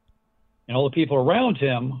feel. And all the people around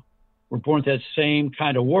him were born into that same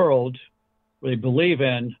kind of world where they believe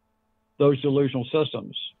in those delusional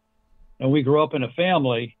systems. And we grew up in a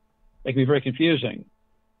family that can be very confusing.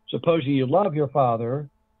 Supposing you love your father,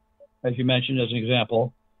 as you mentioned as an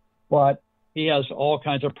example, but he has all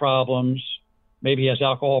kinds of problems. Maybe he has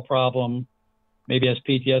alcohol problem, maybe he has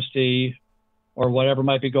PTSD, or whatever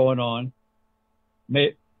might be going on.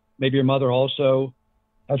 Maybe your mother also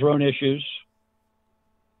has her own issues.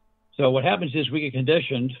 So what happens is we get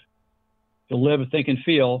conditioned to live, think, and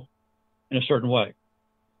feel in a certain way.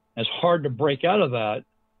 It's hard to break out of that.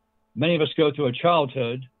 Many of us go through a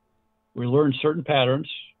childhood, we learn certain patterns,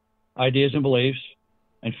 ideas and beliefs,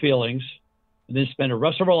 and feelings, and then spend the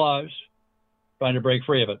rest of our lives trying to break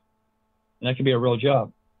free of it. And that can be a real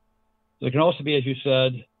job. There can also be, as you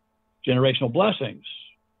said, generational blessings,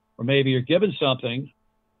 or maybe you're given something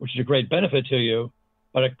which is a great benefit to you,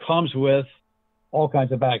 but it comes with all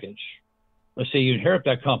kinds of baggage. Let's say you inherit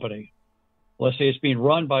that company. let's say it's being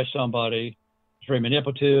run by somebody who's very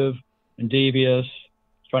manipulative and devious,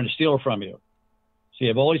 trying to steal from you. So you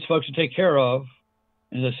have all these folks to take care of,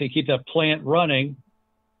 and let's say keep that plant running,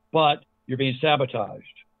 but you're being sabotaged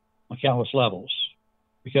on countless levels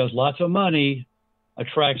because lots of money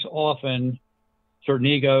attracts often certain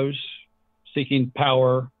egos seeking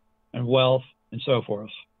power and wealth and so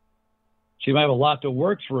forth. So you might have a lot to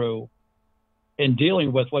work through in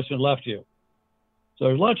dealing with what's been left you. So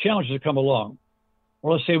there's a lot of challenges that come along.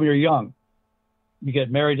 Or let's say when you're young, you get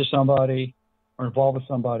married to somebody or involved with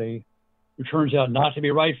somebody who turns out not to be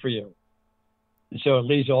right for you. And so it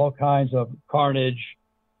leads to all kinds of carnage,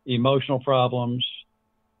 emotional problems,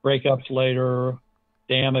 breakups later,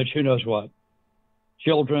 damage, who knows what.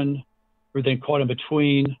 Children who are then caught in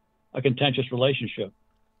between a contentious relationship.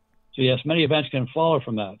 So yes, many events can follow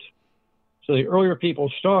from that. So the earlier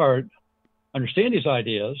people start, understand these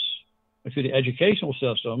ideas through the educational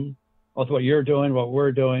system, with what you're doing, what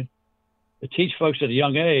we're doing, to teach folks at a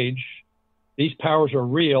young age, these powers are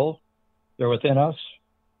real, they're within us,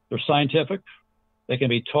 they're scientific, they can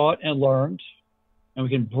be taught and learned, and we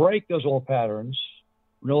can break those old patterns.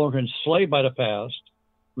 We're no longer enslaved by the past.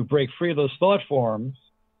 We break free of those thought forms,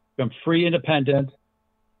 become free, independent,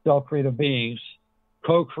 self-creative beings,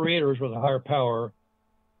 co-creators with a higher power,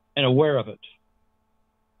 and aware of it.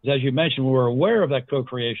 As you mentioned, when we're aware of that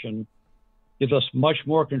co-creation, gives us much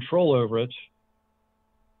more control over it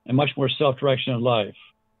and much more self-direction in life.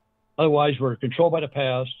 Otherwise, we're controlled by the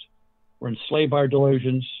past, we're enslaved by our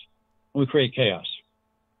delusions, and we create chaos.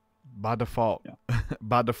 By default. Yeah.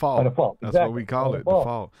 By default. By default. That's Exactly. what we call By it,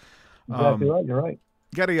 default. Exactly right. You're right.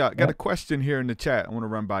 Got a question here in the chat I want to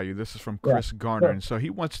run by you. This is from Chris Garner. Sure. And so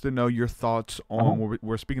he wants to know your thoughts on,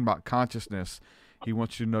 we're speaking about consciousness. He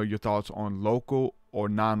wants you to know your thoughts on local or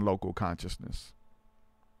non-local consciousness.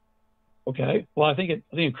 Okay. Well, I think it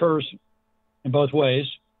occurs in both ways.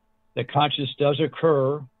 That consciousness does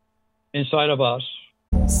occur inside of us.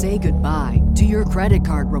 Say goodbye to your credit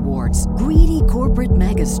card rewards. Greedy corporate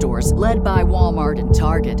mega stores, led by Walmart and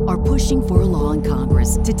Target, are pushing for a law in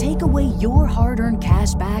Congress to take away your hard-earned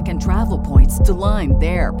cash back and travel points to line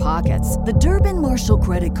their pockets. The Durbin-Marshall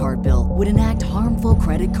credit card bill would enact harmful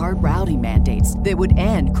credit card routing mandates that would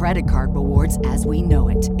end credit card rewards as we know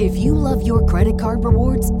it. If you love your credit card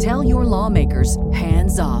rewards, tell your lawmakers,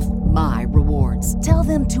 hands off my rewards. Tell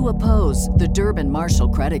them to oppose the Durbin-Marshall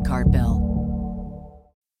credit card bill.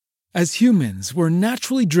 As humans, we're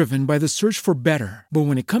naturally driven by the search for better. But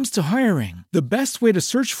when it comes to hiring, the best way to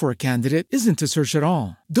search for a candidate isn't to search at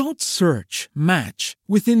all. Don't search, match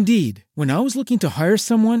with Indeed. When I was looking to hire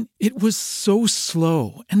someone, it was so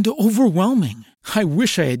slow and overwhelming. I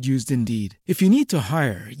wish I had used Indeed. If you need to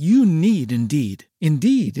hire, you need Indeed.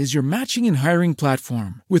 Indeed is your matching and hiring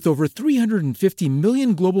platform with over 350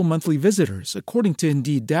 million global monthly visitors, according to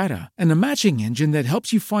Indeed data, and a matching engine that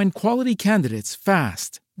helps you find quality candidates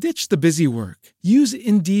fast. Ditch the busy work. Use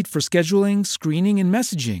Indeed for scheduling, screening, and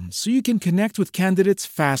messaging so you can connect with candidates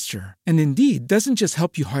faster. And Indeed doesn't just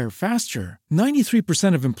help you hire faster.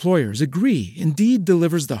 93% of employers agree Indeed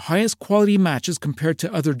delivers the highest quality matches compared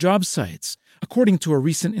to other job sites, according to a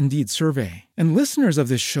recent Indeed survey. And listeners of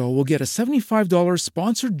this show will get a $75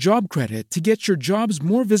 sponsored job credit to get your jobs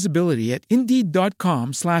more visibility at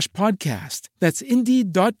Indeed.com/podcast. That's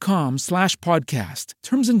Indeed.com/podcast.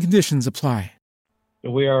 Terms and conditions apply. That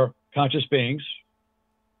we are conscious beings,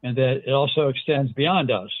 and that it also extends beyond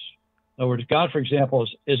us. In other words, God, for example,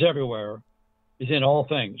 is everywhere, is in all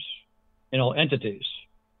things, in all entities,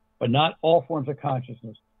 but not all forms of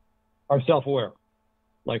consciousness are self-aware,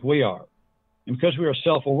 like we are. And because we are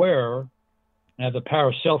self-aware and have the power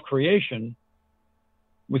of self-creation,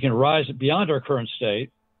 we can rise beyond our current state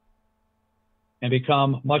and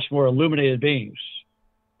become much more illuminated beings.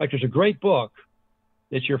 In fact, there's a great book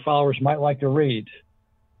that your followers might like to read.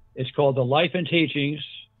 It's called The Life and Teachings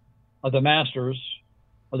of the Masters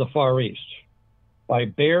of the Far East by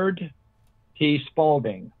Baird T.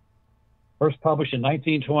 Spalding. First published in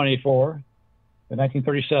 1924, in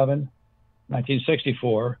 1937,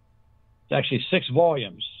 1964. It's actually 6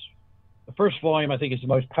 volumes. The first volume, I think, is the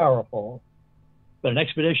most powerful. But an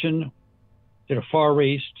expedition to the Far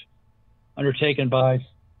East undertaken by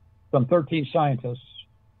some 13 scientists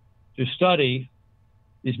to study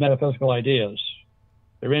these metaphysical ideas.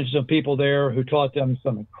 There were some people there who taught them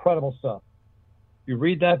some incredible stuff. If you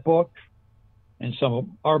read that book and some of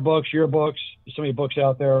our books, your books, so many books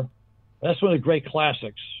out there, that's one of the great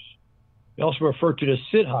classics. We also refer to the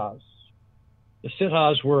Siddhas. The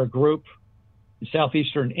Siddhas were a group in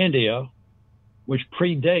southeastern India which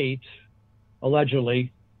predate,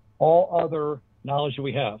 allegedly, all other knowledge that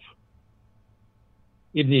we have.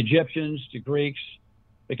 even the Egyptians, the Greeks,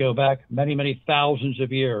 they go back many, many thousands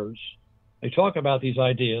of years. They talk about these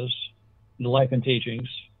ideas in the life and teachings.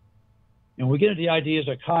 And when we get into the ideas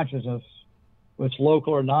of consciousness, whether it's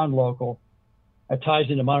local or non-local, that ties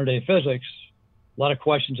into modern day physics. A lot of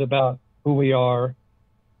questions about who we are.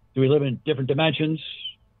 Do we live in different dimensions?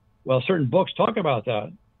 Well, certain books talk about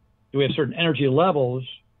that. Do we have certain energy levels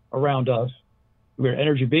around us? We're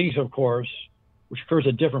energy beings, of course, which occurs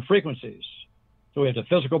at different frequencies. So we have the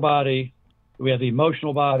physical body, we have the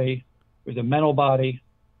emotional body, we have the mental body,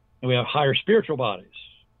 and we have higher spiritual bodies.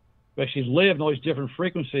 We actually live in all these different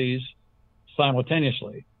frequencies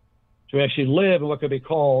simultaneously. So we actually live in what could be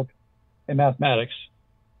called, in mathematics,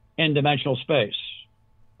 n-dimensional space,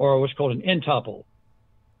 or what's called an n-tuple.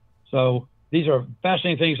 So these are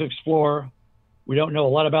fascinating things to explore. We don't know a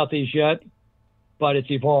lot about these yet, but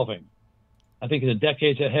it's evolving. I think in the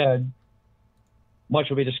decades ahead, much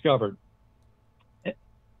will be discovered.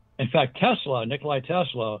 In fact, Tesla, Nikola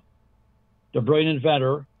Tesla, the brilliant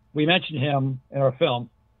inventor, we mentioned him in our film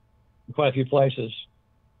in quite a few places,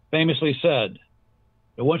 famously said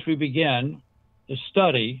that once we begin to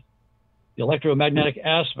study the electromagnetic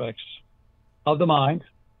aspects of the mind,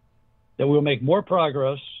 that we will make more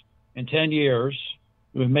progress in 10 years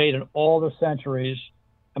than we've made in all the centuries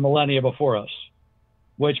and millennia before us,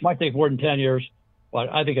 which might take more than 10 years, but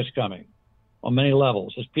I think it's coming on many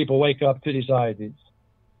levels as people wake up to these ideas.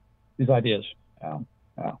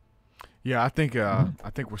 Yeah, I think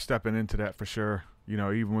we're stepping into that for sure. You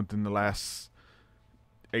know, even within the last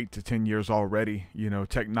 8 to 10 years already, you know,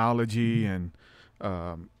 technology and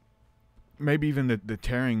maybe even the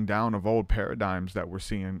tearing down of old paradigms that we're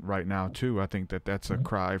seeing right now too. I think that's a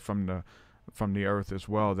cry from the earth as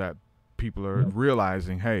well, that people are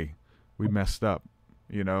realizing, hey, we messed up,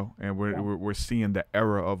 you know, and we're seeing the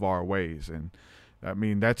error of our ways. And I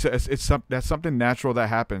mean, that's something natural that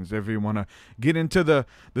happens. If you want to get into the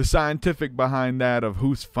scientific behind that of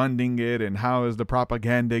who's funding it and how is the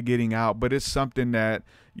propaganda getting out, but it's something that,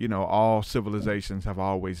 you know, all civilizations have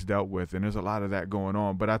always dealt with, and there's a lot of that going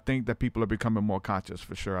on. But I think that people are becoming more conscious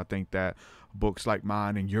for sure. I think that books like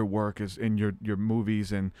mine and your work is in your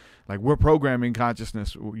movies, and like we're programming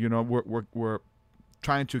consciousness. You know, we're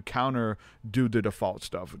trying to do the default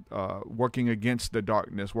stuff, working against the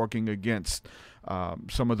darkness, working against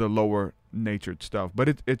some of the lower natured stuff.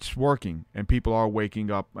 But it's working, and people are waking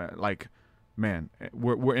up. Like, man,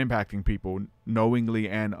 we're impacting people knowingly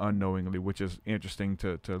and unknowingly, which is interesting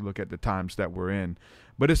to look at the times that we're in.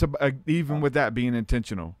 But it's even with that being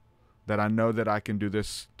intentional, that I know that I can do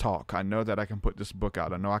this talk. I know that I can put this book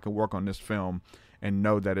out. I know I can work on this film and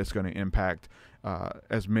know that it's going to impact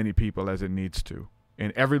as many people as it needs to.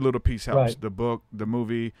 And every little piece helps. Right. The book, the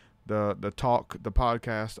movie, the talk, the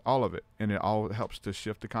podcast, all of it, and it all helps to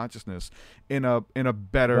shift the consciousness in a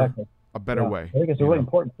better way. I think it's a really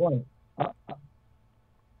important point.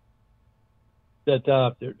 That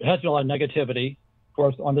there has been a lot of negativity, of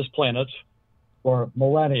course, on this planet for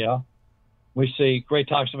millennia. We see great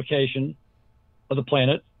toxification of the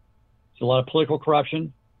planet. There's a lot of political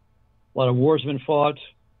corruption, a lot of wars have been fought,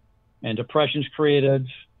 and depressions created,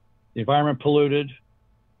 the environment polluted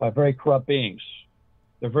by very corrupt beings.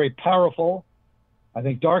 They're very powerful, I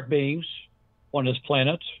think, dark beings on this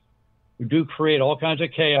planet who do create all kinds of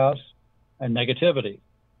chaos and negativity.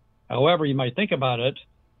 However, you might think about it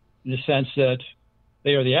in the sense that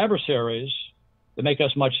they are the adversaries that make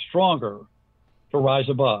us much stronger to rise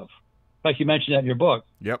above. In fact, you mentioned that in your book.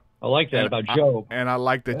 Yep. I like that about Job. And I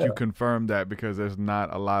like that you confirmed that, because there's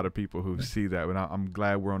not a lot of people who see that. And I'm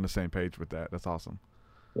glad we're on the same page with that. That's awesome.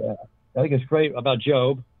 Yeah. I think it's great about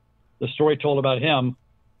Job. The story told about him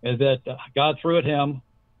is that God threw at him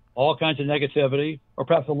all kinds of negativity, or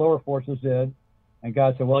perhaps the lower forces did. And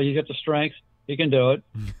God said, well, you get the strength. He can do it.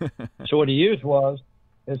 So what he used was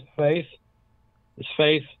his faith,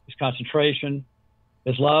 his concentration,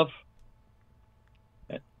 his love,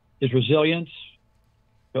 his resilience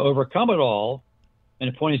to overcome it all.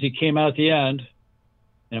 And the point is, he came out at the end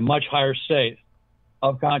in a much higher state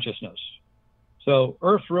of consciousness. So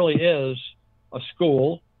Earth really is a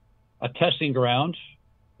school, a testing ground.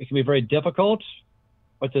 It can be very difficult,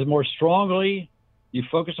 but the more strongly you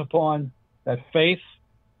focus upon that faith,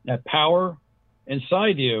 that power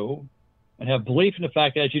inside you, and have belief in the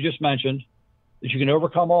fact that, as you just mentioned, that you can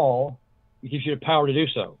overcome all, it gives you the power to do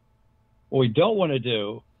so. What we don't want to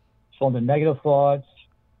do is fall into negative thoughts,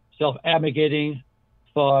 self-abnegating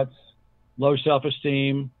thoughts, low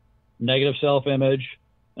self-esteem, negative self-image,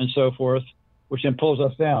 and so forth, which then pulls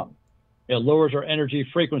us down. It lowers our energy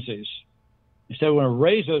frequencies. Instead, we want to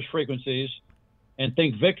raise those frequencies and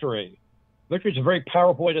think victory. Victory is a very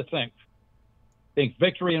powerful way to think. think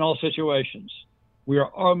victory in all situations. We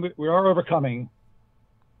are overcoming.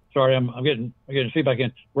 Sorry, I'm getting feedback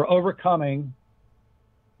in. We're overcoming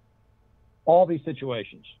all these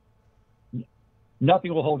situations.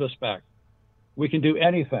 Nothing will hold us back. We can do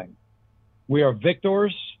anything. We are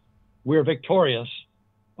victors. We are victorious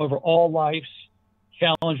over all life's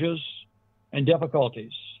challenges and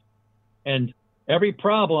difficulties. And every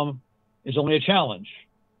problem is only a challenge,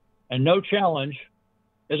 and no challenge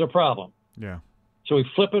is a problem. Yeah. So we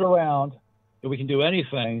flip it around that we can do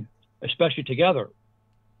anything, especially together.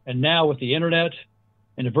 And now with the internet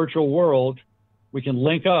and the virtual world, we can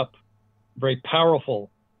link up very powerful,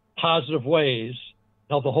 positive ways to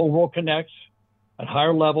help the whole world connect at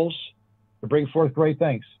higher levels to bring forth great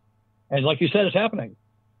things. And like you said, it's happening.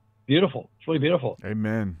 Beautiful. It's really beautiful.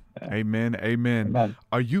 Amen. Amen.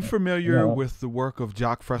 Are you familiar with the work of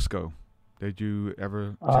Jacques Fresco? Did you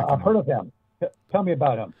ever? I've heard of him. Tell me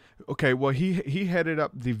about him. Okay, well, he headed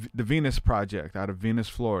up the Venus Project out of Venus,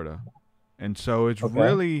 Florida. And so it's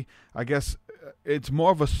really, I guess, it's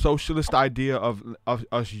more of a socialist idea of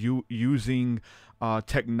us using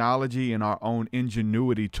technology and our own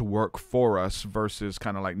ingenuity to work for us versus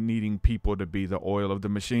kind of like needing people to be the oil of the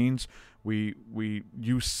machines. We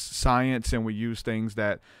use science and we use things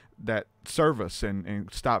that serve us and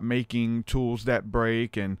stop making tools that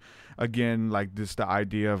break. And again, like this, the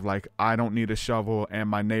idea of like, I don't need a shovel and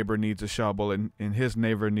my neighbor needs a shovel and his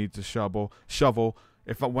neighbor needs a shovel.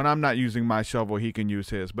 When I'm not using my shovel, he can use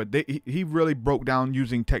his. But he really broke down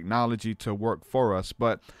using technology to work for us.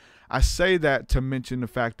 But I say that to mention the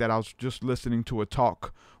fact that I was just listening to a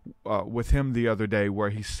talk with him the other day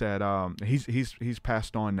where he said he's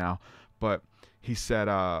passed on now, but he said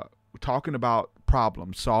talking about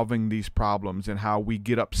problems, solving these problems, and how we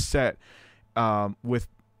get upset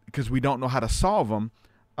because we don't know how to solve them,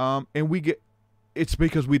 and it's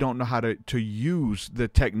because we don't know how to use the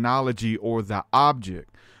technology or the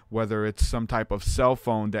object, whether it's some type of cell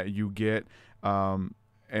phone that you get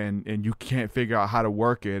and you can't figure out how to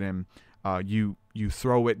work it, and you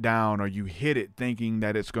throw it down or you hit it thinking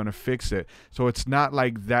that it's going to fix it. So it's not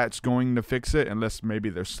like that's going to fix it unless maybe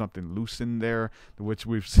there's something loose in there, which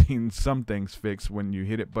we've seen some things fix when you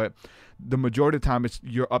hit it. But the majority of the time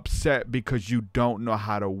you're upset because you don't know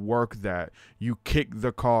how to work that. You kick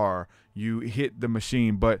the car, you hit the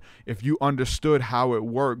machine. But if you understood how it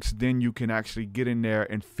works, then you can actually get in there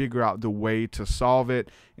and figure out the way to solve it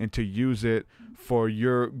and to use it for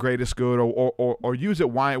your greatest good, or use it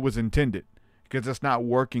why it was intended. Because it's not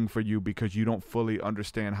working for you because you don't fully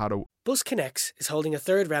understand how to. BusConnects is holding a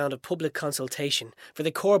third round of public consultation for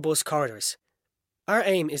the core bus corridors. Our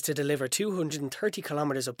aim is to deliver 230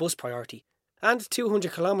 kilometres of bus priority and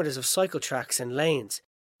 200 kilometres of cycle tracks and lanes,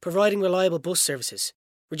 providing reliable bus services,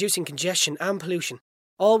 reducing congestion and pollution,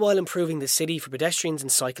 all while improving the city for pedestrians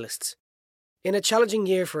and cyclists. In a challenging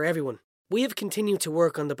year for everyone, we have continued to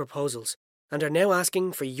work on the proposals and are now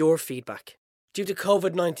asking for your feedback. Due to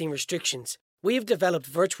COVID-19 restrictions, we have developed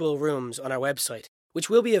virtual rooms on our website,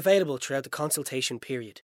 which will be available throughout the consultation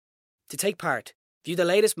period. To take part, view the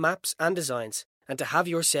latest maps and designs, and to have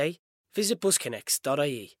your say, visit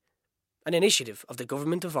busconnects.ie, an initiative of the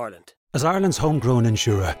Government of Ireland. As Ireland's homegrown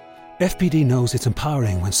insurer, FPD knows it's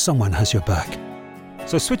empowering when someone has your back.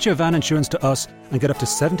 So switch your van insurance to us and get up to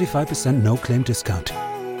 75% no-claim discount.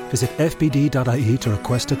 Visit fpd.ie to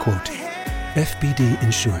request a quote. FPD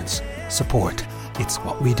Insurance. Support. It's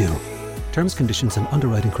what we do. Terms, conditions and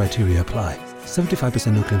underwriting criteria apply.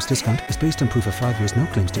 75% no claims discount is based on proof of 5 years no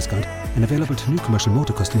claims discount and available to new commercial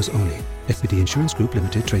motor customers only. FPD Insurance Group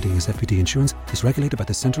Limited, trading as FPD Insurance, is regulated by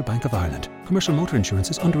the Central Bank of Ireland. Commercial motor insurance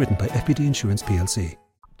is underwritten by FPD Insurance PLC.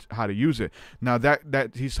 How to use it. Now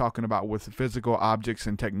that he's talking about with physical objects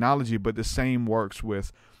and technology, but the same works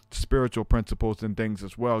with spiritual principles and things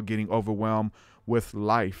as well, getting overwhelmed with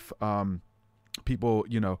life. People,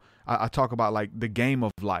 I talk about like the game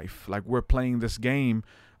of life. Like we're playing this game,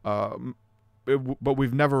 but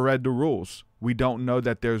we've never read the rules. We don't know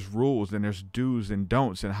that there's rules and there's do's and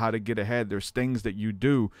don'ts and how to get ahead. There's things that you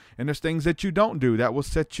do and there's things that you don't do that will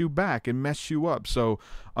set you back and mess you up. So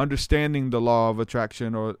understanding the law of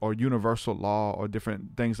attraction or universal law or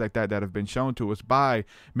different things like that have been shown to us by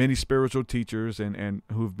many spiritual teachers and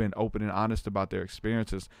who've been open and honest about their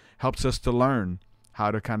experiences helps us to learn how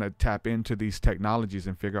to kind of tap into these technologies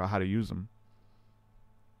and figure out how to use them.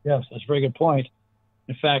 Yes, that's a very good point.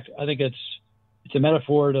 In fact, I think it's a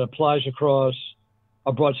metaphor that applies across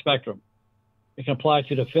a broad spectrum. It can apply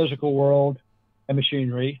to the physical world and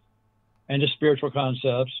machinery and to spiritual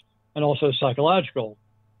concepts and also psychological.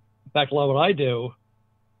 In fact, a lot of what I do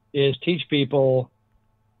is teach people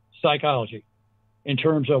psychology in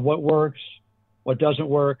terms of what works what doesn't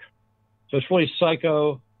work. So it's really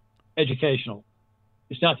psycho-educational.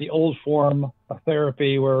 It's not the old form of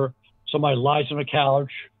therapy where somebody lies on a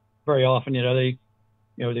couch. Very often, they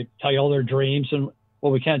tell you all their dreams, and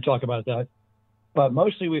well, we can talk about that. But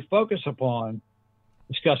mostly we focus upon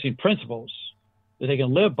discussing principles that they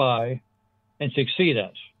can live by and succeed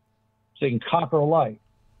at, so they can conquer life,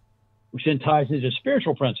 which then ties into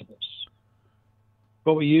spiritual principles.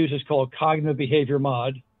 What we use is called cognitive behavior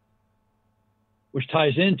mod, which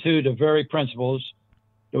ties into the very principles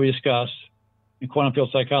that we discuss in quantum field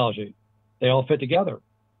psychology. They all fit together.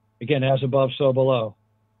 Again, as above, so below.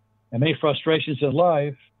 And many frustrations in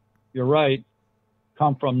life, you're right,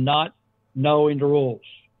 come from not knowing the rules.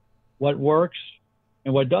 What works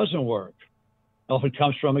and what doesn't work often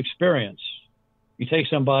comes from experience. You take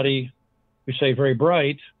somebody who's, say, very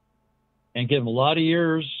bright and give them a lot of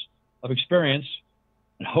years of experience,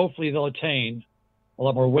 and hopefully they'll attain a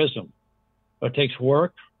lot more wisdom. But it takes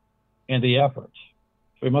work and the effort.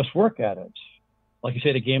 So we must work at it. Like you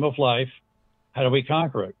say, the game of life, how do we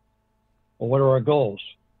conquer it? Well, what are our goals?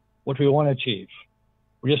 What do we want to achieve?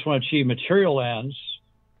 We just want to achieve material ends.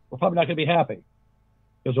 We're probably not going to be happy,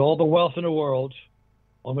 because all the wealth in the world,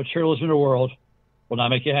 all the materialism in the world will not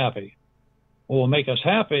make you happy. What will make us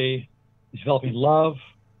happy is developing love,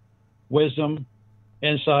 wisdom,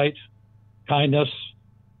 insight, kindness,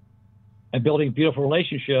 and building beautiful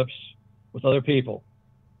relationships with other people.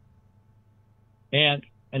 And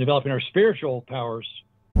developing our spiritual powers.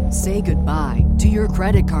 Say goodbye to your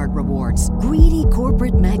credit card rewards. Greedy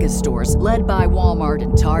corporate mega stores, led by Walmart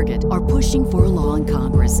and Target, are pushing for a law in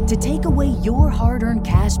Congress to take away your hard-earned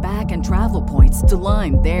cash back and travel points to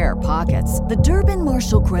line their pockets. The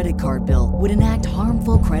Durbin-Marshall credit card bill would enact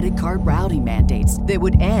harmful credit card routing mandates that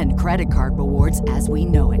would end credit card rewards as we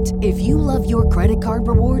know it. If you love your credit card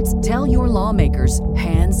rewards, tell your lawmakers,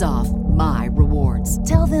 hands off my rewards.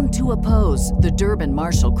 Tell them to oppose the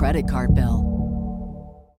Durbin-Marshall credit card bill.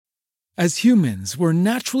 As humans, we're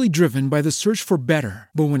naturally driven by the search for better.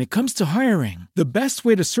 But when it comes to hiring, the best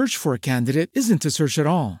way to search for a candidate isn't to search at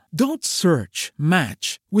all. Don't search,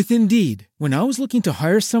 match with Indeed. When I was looking to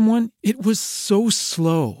hire someone, it was so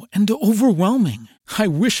slow and overwhelming. I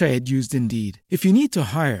wish I had used Indeed. If you need to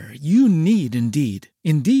hire, you need Indeed.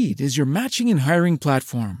 Indeed is your matching and hiring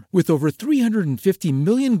platform with over 350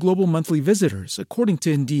 million global monthly visitors, according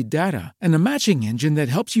to Indeed data, and a matching engine that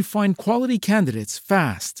helps you find quality candidates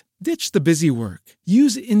fast. Ditch the busy work.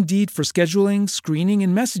 Use Indeed for scheduling, screening,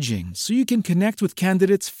 and messaging so you can connect with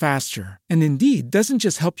candidates faster. And Indeed doesn't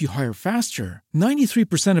just help you hire faster.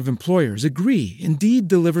 93% of employers agree Indeed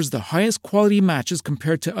delivers the highest quality matches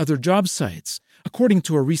compared to other job sites, according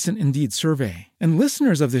to a recent Indeed survey. And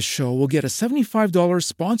listeners of this show will get a $75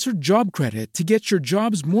 sponsored job credit to get your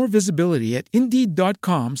jobs more visibility at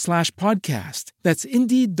Indeed.com/podcast. That's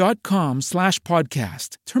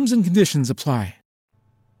Indeed.com/podcast. Terms and conditions apply.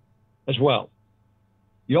 As well.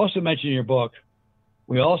 You also mentioned in your book,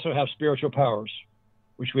 we also have spiritual powers,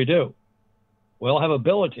 which we do. We all have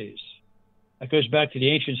abilities. That goes back to the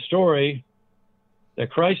ancient story that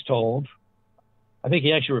Christ told. I think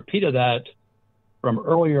he actually repeated that from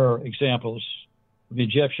earlier examples of the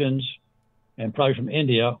Egyptians and probably from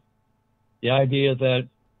India. The idea that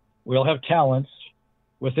we all have talents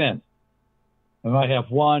within. We might have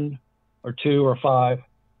 1 or 2 or 5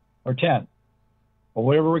 or 10. Or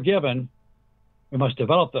whatever we're given, we must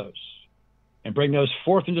develop those and bring those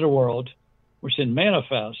forth into the world, which then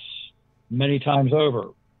manifests many times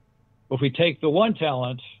over. But if we take the one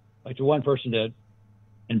talent, like the one person did,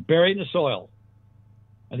 and bury it in the soil,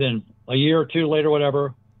 and then a year or two later,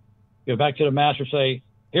 whatever, go back to the master and say,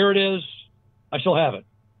 here it is, I still have it.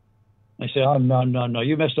 And they say, oh, no,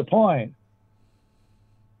 you missed the point.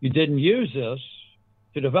 You didn't use this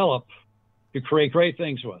to develop, to create great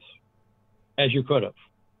things with, as you could have.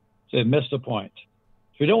 So they missed the point.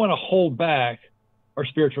 So we don't want to hold back our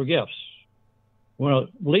spiritual gifts. We want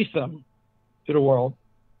to release them to the world.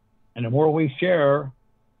 And the more we share,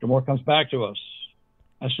 the more comes back to us.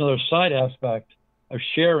 That's another side aspect of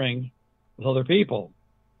sharing with other people.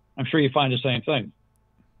 I'm sure you find the same thing.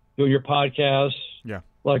 Doing your podcasts, yeah,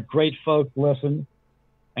 a lot of great folks listen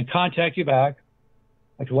and contact you back,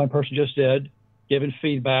 like the one person just did, giving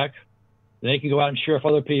feedback. They can go out and share with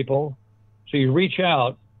other people. So you reach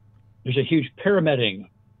out, there's a huge pyramiding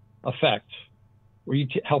effect where you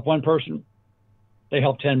help one person, they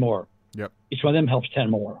help 10 more. Yep. Each one of them helps 10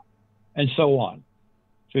 more, and so on.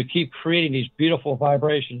 So we keep creating these beautiful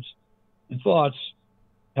vibrations and thoughts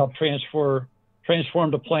to help transform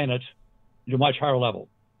the planet to a much higher level.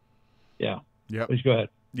 Yeah. Yep. Please go ahead.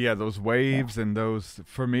 Yeah, those waves and those,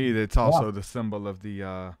 for me, it's also the symbol of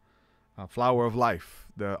the flower of life,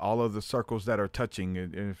 all of the circles that are touching.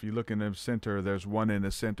 And if you look in the center, there's one in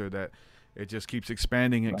the center that it just keeps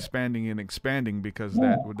expanding and expanding and expanding because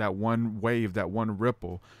that one wave, that one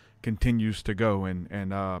ripple continues to go. And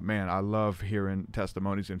man, I love hearing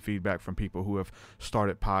testimonies and feedback from people who have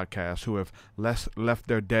started podcasts, who have left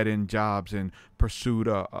their dead-end jobs and pursued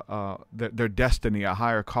their destiny, a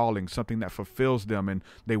higher calling, something that fulfills them, and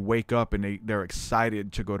they wake up and they're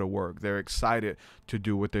excited to go to work. They're excited to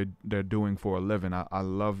do what they're doing for a living. I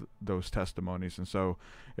love those testimonies. And so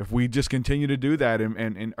if we just continue to do that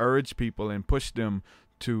and urge people and push them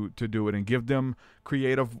to do it and give them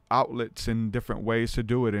creative outlets and different ways to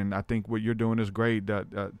do it. And I think what you're doing is great,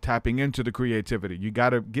 tapping into the creativity. You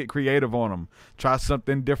got to get creative on them, try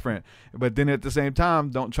something different, but then at the same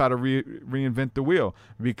time, don't try to reinvent the wheel,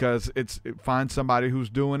 because find somebody who's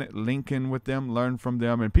doing it, link in with them, learn from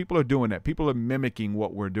them. And people are doing that. People are mimicking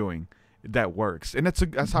what we're doing that works. And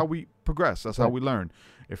that's how we progress. That's how we learn.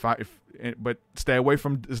 But stay away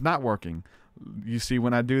from it's not working. You see,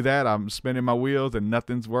 when I do that, I'm spinning my wheels and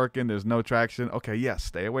nothing's working. There's no traction. Okay, yes,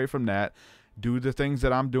 stay away from that. Do the things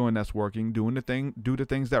that I'm doing that's working. Do the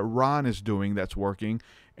things that Ron is doing that's working,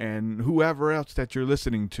 and whoever else that you're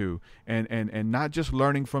listening to, and not just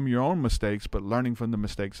learning from your own mistakes, but learning from the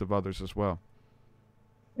mistakes of others as well.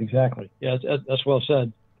 Exactly. Yeah, that's well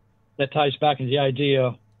said. That ties back into the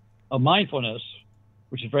idea of mindfulness,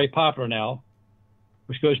 which is very popular now,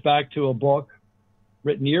 which goes back to a book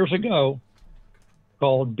written years ago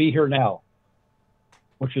called Be Here Now,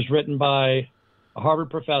 which was written by a Harvard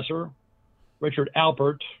professor, Richard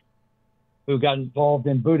Alpert, who got involved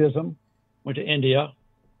in Buddhism, went to India,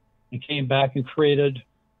 and came back and created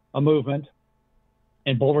a movement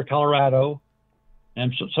in Boulder, Colorado,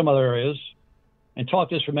 and some other areas, and taught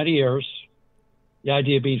this for many years. The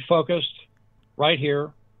idea of being focused right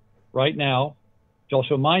here, right now. It's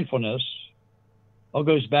also mindfulness. All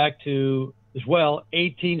goes back to, as well,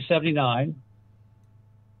 1879,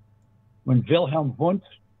 when Wilhelm Wundt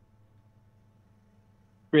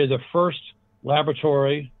created the first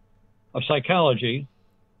laboratory of psychology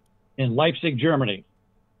in Leipzig, Germany.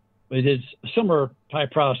 They did a similar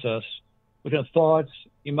type process, looking at thoughts,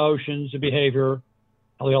 emotions, and behavior,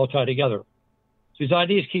 how they all tie together. So these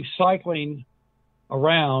ideas keep cycling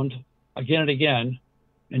around again and again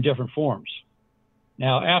in different forms.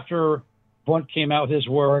 Now, after Wundt came out with his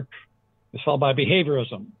work, it was followed by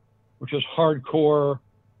behaviorism, which was hardcore,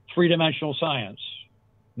 three-dimensional science.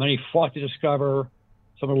 Many fought to discover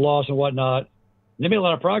some of the laws and whatnot. And they made a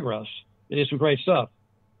lot of progress. They did some great stuff.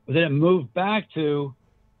 But then it moved back to,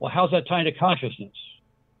 well, how's that tied to consciousness?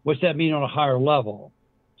 What's that mean on a higher level?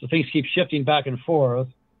 So things keep shifting back and forth,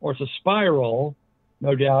 or it's a spiral,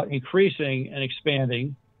 no doubt, increasing and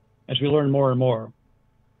expanding as we learn more and more.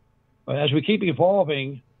 But as we keep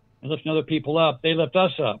evolving and lifting other people up, they lift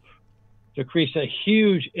us up to create a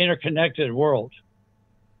huge interconnected world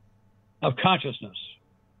of consciousness.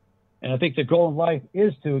 And I think the goal in life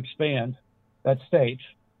is to expand that state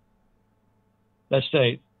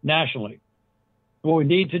nationally. What we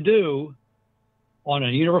need to do on a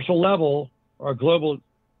universal level or a global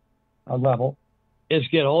level is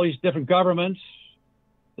get all these different governments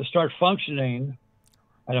to start functioning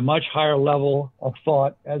at a much higher level of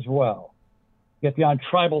thought as well. Get beyond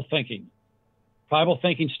tribal thinking. Tribal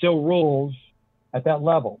thinking still rules at that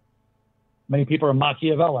level. Many people are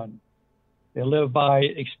Machiavellian. They live by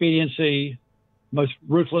expediency, most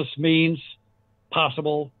ruthless means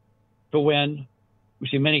possible to win. We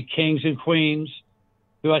see many kings and queens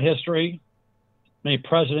throughout history, many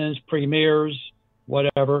presidents, premiers,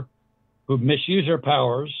 whatever, who misuse their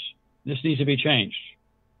powers. This needs to be changed.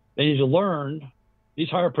 They need to learn these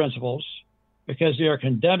higher principles because they are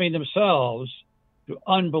condemning themselves to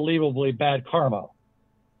unbelievably bad karma.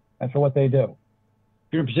 And for what they do.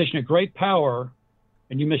 If you're in a position of great power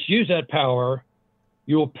and you misuse that power,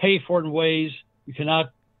 you will pay for it in ways you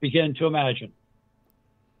cannot begin to imagine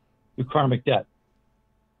through karmic debt.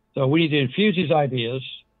 So we need to infuse these ideas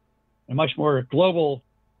in a much more global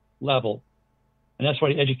level. And that's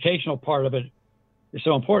why the educational part of it is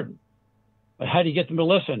so important. But how do you get them to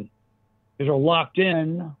listen? Because they're locked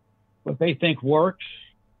in what they think works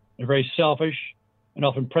in a very selfish and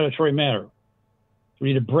often predatory manner. So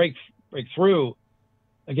we need to break through,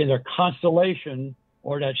 again, their constellation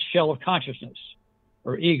or that shell of consciousness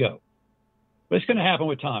or ego. But it's going to happen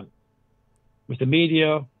with time. With the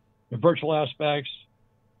media, the virtual aspects,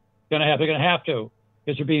 they're going to have to,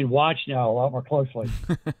 because they're being watched now a lot more closely.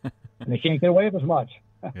 And they can't get away with as much.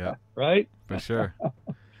 Yeah. Right? For sure.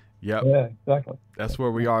 Yep. Yeah, exactly. That's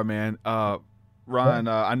where we are, man. Ron,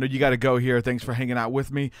 I know you got to go here. Thanks for hanging out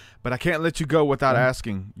with me, but I can't let you go without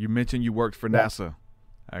asking. You mentioned you worked for NASA.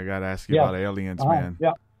 I got to ask you about aliens, man.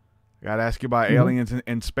 Yeah. I got to ask you about aliens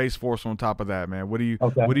and Space Force on top of that, man. What do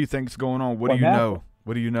you think's going on? What do you know?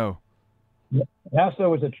 What do you know? NASA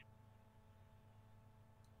was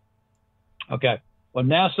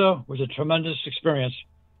NASA was a tremendous experience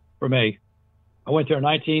for me. I went there in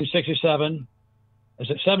 1967 as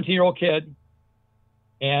a 17-year-old kid,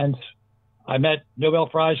 and I met Nobel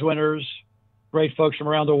Prize winners, great folks from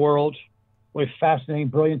around the world, really fascinating,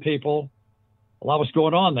 brilliant people. A lot was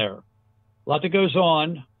going on there. A lot that goes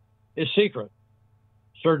on is secret.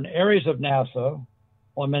 Certain areas of NASA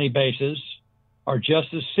on many bases are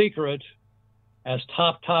just as secret as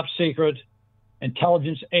top secret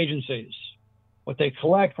intelligence agencies. What they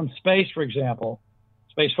collect from space, for example,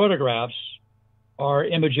 space photographs, are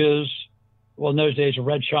images, well, in those days, of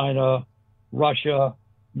Red China, Russia,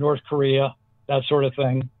 North Korea, that sort of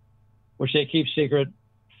thing, which they keep secret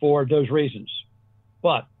for those reasons.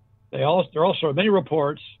 But there also are many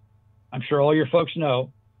reports, I'm sure all your folks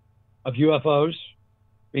know, of UFOs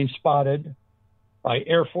being spotted by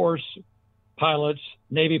Air Force pilots,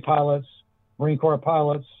 Navy pilots, Marine Corps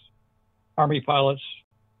pilots, Army pilots,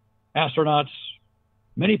 astronauts.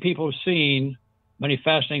 Many people have seen many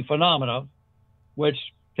fascinating phenomena which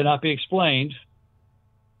cannot be explained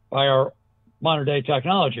by our modern day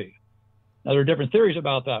technology. Now, there are different theories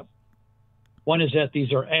about that. One is that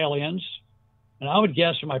these are aliens, and I would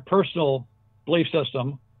guess from my personal belief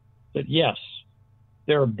system that yes,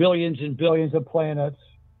 there are billions and billions of planets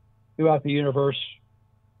throughout the universe,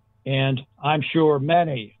 and I'm sure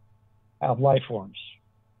many have life forms,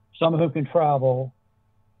 some of whom can travel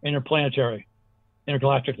intergalactically.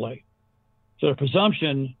 So the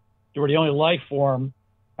presumption that we're the only life form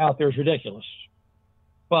out there is ridiculous.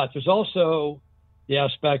 But there's also the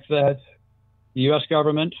aspect that the U.S.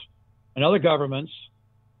 government and other governments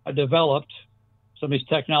have developed some of these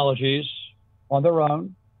technologies on their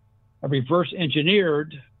own, have reverse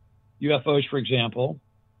engineered UFOs, for example,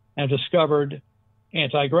 and have discovered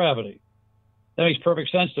anti-gravity. That makes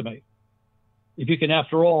perfect sense to me. If you can,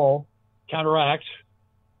 after all, counteract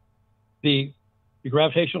the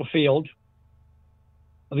gravitational field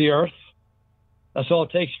of the Earth, that's all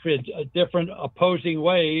it takes to create a different opposing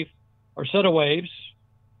wave or set of waves,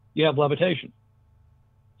 you have levitation.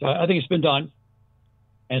 So I think it's been done,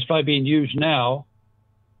 and it's probably being used now,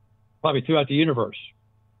 probably throughout the universe.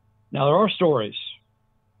 Now, there are stories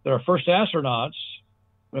that our first astronauts,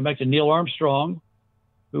 we back to Neil Armstrong,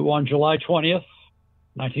 who on July 20th,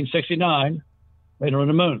 1969, landed on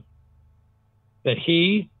the moon, that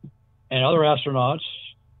he and other astronauts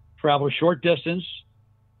traveled a short distance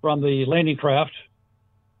from the landing craft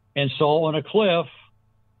and saw on a cliff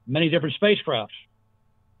many different spacecraft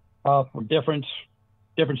from different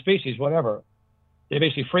species, whatever. They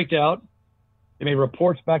basically freaked out. They made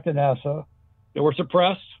reports back to NASA. They were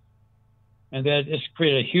suppressed, and that it's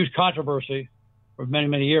created a huge controversy for many,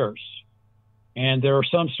 many years. And there are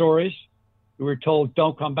some stories we were told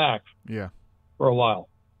don't come back for a while,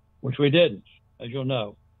 which we didn't, as you'll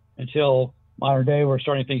know, until modern day we're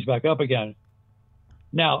starting things back up again.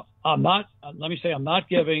 Now, I'm not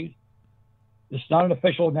giving, it's not an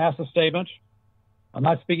official NASA statement. I'm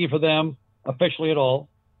not speaking for them officially at all.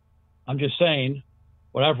 I'm just saying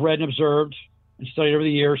what I've read and observed and studied over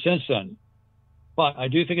the years since then. But I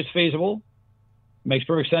do think it's feasible. It makes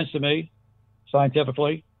perfect sense to me,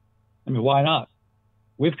 scientifically. I mean, why not?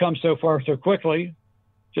 We've come so far so quickly.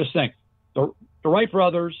 Just think, the Wright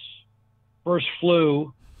brothers first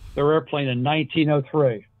flew their airplane in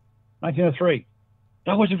 1903. 1903.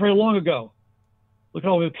 That wasn't very long ago. Look at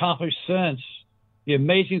all we've accomplished since. The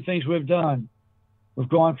amazing things we've done. We've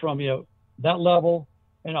gone from that level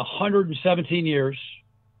in 117 years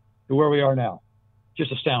to where we are now.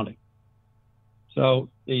 Just astounding. So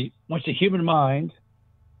once the human mind,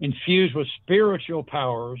 infused with spiritual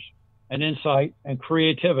powers and insight and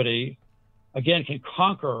creativity, again, can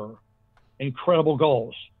conquer incredible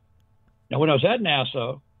goals. Now, when I was at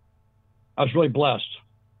NASA, I was really blessed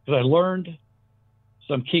because I learned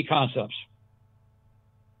some key concepts.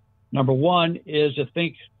 Number one is to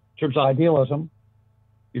think in terms of idealism.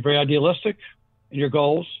 Be very idealistic in your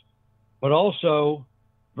goals, but also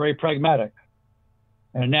very pragmatic.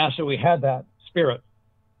 And at NASA, we had that spirit.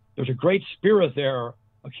 There's a great spirit there,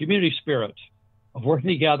 a community spirit of working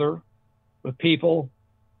together with people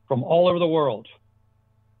from all over the world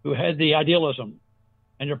who had the idealism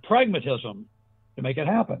and the pragmatism to make it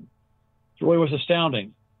happen. It really was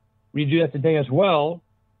astounding. We do that today as well.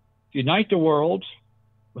 Unite the world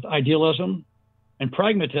with idealism and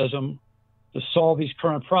pragmatism to solve these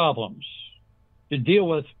current problems. to deal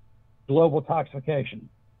with global toxification,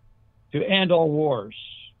 to end all wars,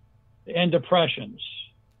 to end depressions,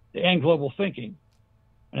 to end global thinking.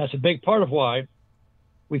 And that's a big part of why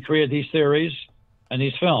we created these theories and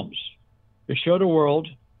these films, to show the world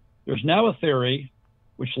there's now a theory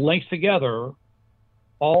which links together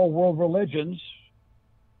all world religions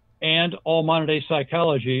and all modern-day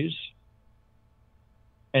psychologies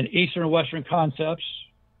and Eastern and Western concepts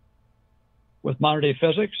with modern-day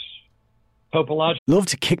physics, topological. Love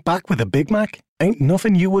to kick back with a Big Mac? Ain't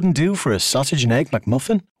nothing you wouldn't do for a sausage and egg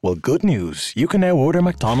McMuffin? Well, good news. You can now order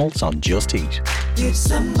McDonald's on Just Eat. Did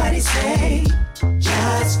somebody say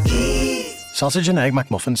Just Eat? Sausage and egg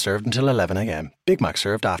McMuffin served until 11 a.m. Big Mac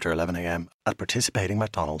served after 11 a.m. at participating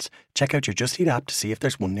McDonald's. Check out your Just Eat app to see if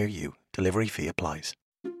there's one near you. Delivery fee applies.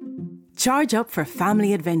 Charge up for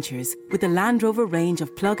family adventures with the Land Rover range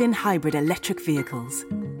of plug-in hybrid electric vehicles.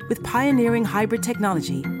 With pioneering hybrid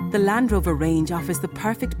technology, the Land Rover range offers the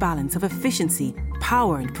perfect balance of efficiency,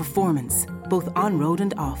 power and performance, both on-road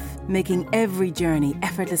and off, making every journey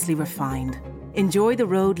effortlessly refined. Enjoy the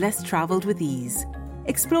road less travelled with ease.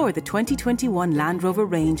 Explore the 2021 Land Rover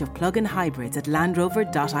range of plug-in hybrids at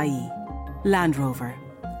landrover.ie. Land Rover.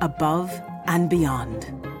 Above and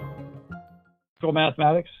beyond.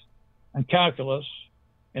 Mathematics and calculus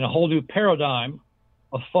in a whole new paradigm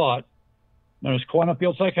of thought known as quantum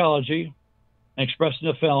field psychology, and expressed in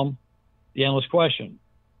the film, The Endless Question.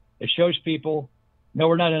 It shows people, no,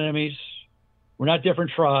 we're not enemies. We're not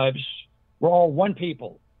different tribes. We're all one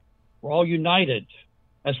people. We're all united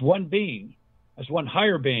as one being, as one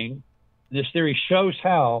higher being. And this theory shows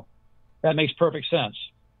how that makes perfect sense.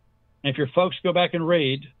 And if your folks go back and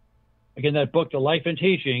read, again, that book, The Life and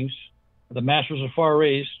Teachings of the Masters of the Far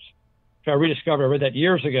East, which I rediscovered, I read that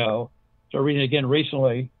years ago, started reading it again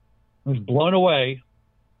recently, I was blown away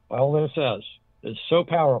by all that it says. It's so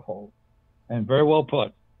powerful and very well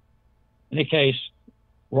put. In any case,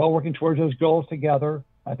 we're all working towards those goals together.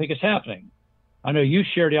 I think it's happening. I know you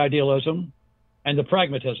share the idealism and the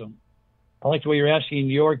pragmatism. I like the way you're asking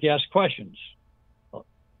your guest questions. I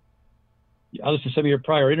listened to some of your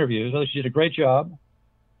prior interviews. I think you did a great job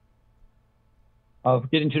of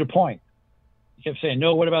getting to the point. You kept saying,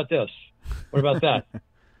 no, what about this? What about that?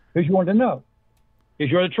 Because you wanted to know.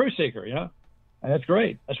 Because you're the truth seeker, you know? And that's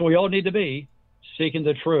great. That's what we all need to be, seeking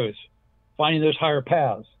the truth, finding those higher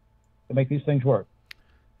paths to make these things work.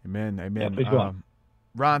 Amen. Amen. Yeah, please go on.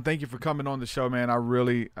 Ron, thank you for coming on the show, man.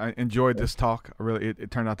 I enjoyed this talk. It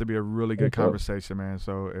turned out to be a really good conversation, man.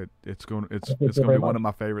 So it's going to be one of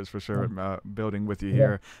my favorites for sure. Building with you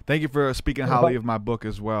here. Thank you for speaking highly of my book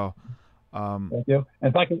as well. Thank you.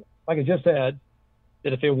 And if I could just add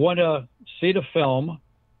that if they want to see the film,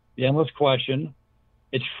 The Endless Question,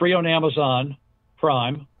 it's free on Amazon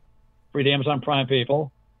Prime, free to Amazon Prime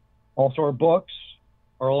people. Also, our books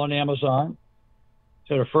are all on Amazon.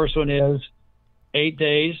 So the first one is 8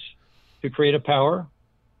 Days to Creative Power.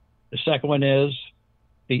 The second one is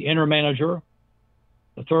The Inner Manager.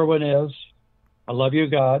 The third one is I Love You,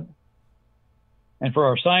 God. And for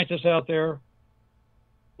our scientists out there,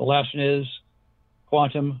 the last one is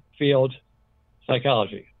Quantum Field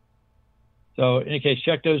Psychology. So in any case,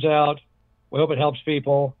 check those out. We hope it helps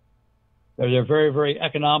people. They're very, very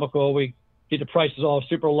economical. We keep the prices all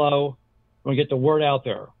super low. We get the word out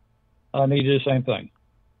there. I need to do the same thing.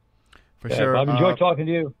 For sure. I've enjoyed talking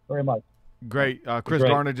to you very much. Great. Chris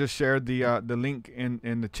Garner just shared the link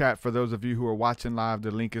in the chat for those of you who are watching live.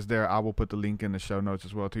 The link is there. I will put the link in the show notes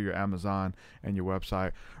as well to your Amazon and your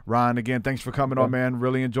website. Ron, again, thanks for coming on, man.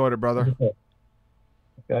 Really enjoyed it, brother.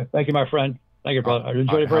 Okay. Thank you, my friend. Thank you, brother. I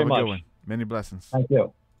enjoyed it very much. Have a good one. Many blessings. Thank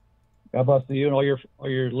you. God bless you and all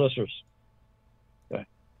your listeners. Okay.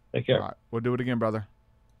 Take care. All right. We'll do it again, brother.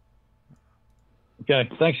 Okay.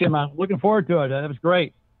 Thanks, man. Looking forward to it. That was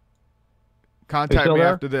great. Contact me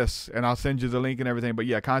after this, and I'll send you the link and everything. But,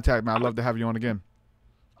 yeah, contact me. I'd love to have you on again.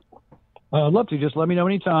 I'd love to. Just let me know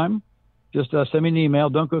anytime. Just send me an email.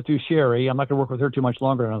 Don't go through Sherry. I'm not going to work with her too much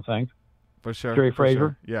longer, I don't think. For sure. Sherry Fraser.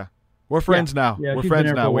 Sure. Yeah. We're friends now. Yeah, we're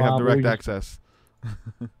friends now. We have direct access.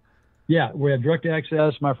 Yeah, we have direct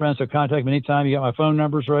access, my friends. So contact me anytime. You got my phone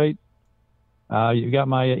numbers right. You got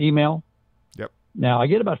my email. Yep. Now, I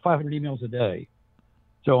get about 500 emails a day.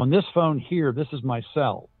 So on this phone here, this is my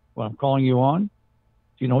cell. When I'm calling you on,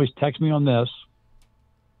 you can always text me on this,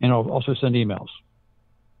 and I'll also send emails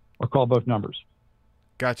or call both numbers.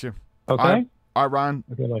 Got you. Okay. All right, Ron.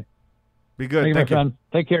 Okay, bye. Be good. Thank you, Thank my friend.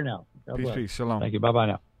 Take care now. God peace, bless. peace. Shalom. Thank you. Bye-bye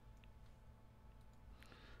now.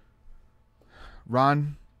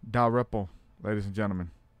 Ron Dalrymple, ladies and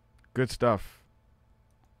gentlemen. Good stuff.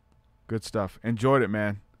 Good stuff. Enjoyed it,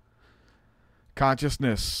 man.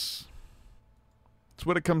 Consciousness. It's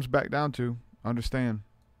what it comes back down to. Understand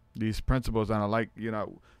these principles, and I like,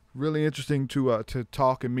 really interesting to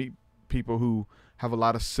talk and meet people who have a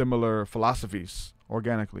lot of similar philosophies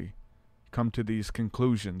organically. Come to these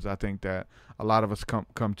conclusions. I think that a lot of us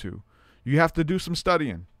come to. You have to do some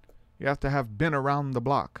studying. You have to have been around the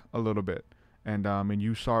block a little bit, and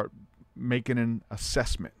you start making an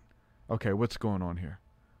assessment. Okay, what's going on here?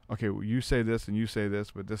 Okay, well, you say this and you say this,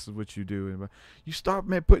 but this is what you do, and you start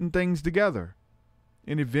putting things together,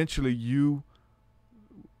 and eventually you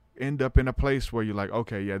end up in a place where you're like,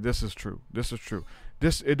 okay, yeah, this is true. This is true.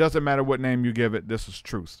 It doesn't matter what name you give it. This is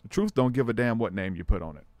truth. Truth don't give a damn what name you put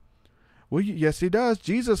on it. Well, yes, he does.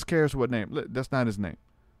 Jesus cares what name. That's not his name.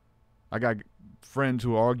 I got friends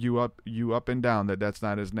who argue up and down that that's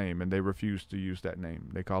not his name, and they refuse to use that name.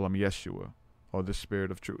 They call him Yeshua or the Spirit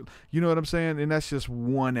of Truth. You know what I'm saying? And that's just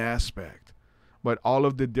one aspect. But all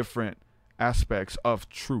of the different aspects of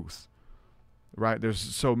truth, right? There's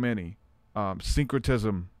so many.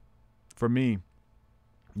 Syncretism, for me,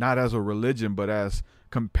 not as a religion, but as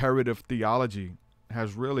comparative theology,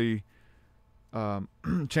 has really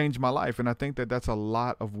changed my life. And I think that that's a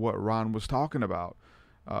lot of what Ron was talking about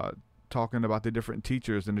the different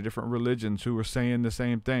teachers and the different religions who are saying the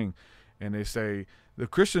same thing. And they say, the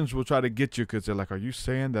Christians will try to get you because they're like, are you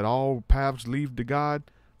saying that all paths lead to God?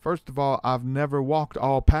 First of all, I've never walked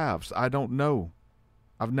all paths. I don't know.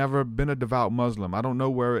 I've never been a devout Muslim. I don't know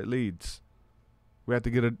where it leads. We have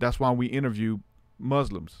to that's why we interview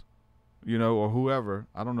Muslims, or whoever.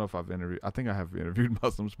 I don't know if I think I have interviewed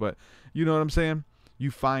Muslims, but you know what I'm saying?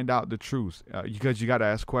 You find out the truth because you got to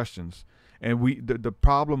ask questions. And the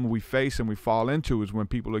problem we face and we fall into is when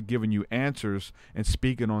people are giving you answers and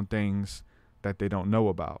speaking on things that they don't know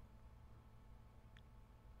about.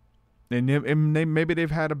 And maybe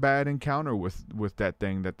they've had a bad encounter with that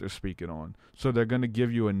thing that they're speaking on. So they're going to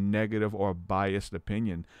give you a negative or a biased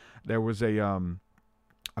opinion. There was a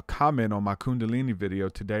comment on my Kundalini video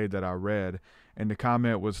today that I read, and the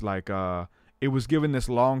comment was like, it was giving this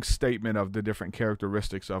long statement of the different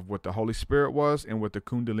characteristics of what the Holy Spirit was and what the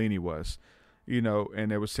Kundalini was,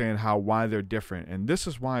 and it was saying why they're different, and this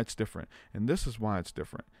is why it's different, and this is why it's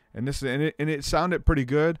different, and it sounded pretty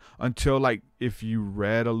good until, like, if you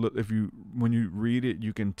read when you read it,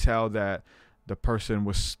 you can tell that the person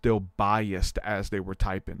was still biased as they were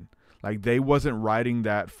typing. Like, they wasn't writing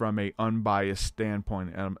that from a unbiased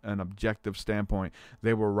standpoint, an objective standpoint.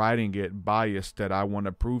 They were writing it biased, that I want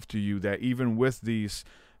to prove to you that even with these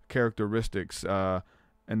characteristics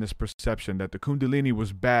and this perception, that the Kundalini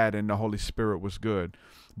was bad and the Holy Spirit was good.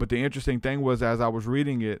 But the interesting thing was, as I was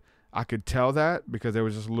reading it, I could tell that because there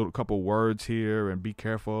was just a couple words here, and be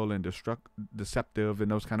careful and deceptive and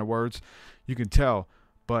those kind of words. You can tell.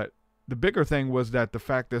 But the bigger thing was that the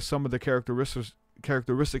fact that some of the characteristics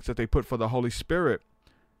that they put for the Holy Spirit,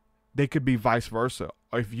 they could be vice versa.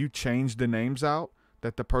 If you change the names out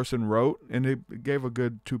that the person wrote, and it gave a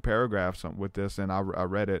good 2 paragraphs with this, and I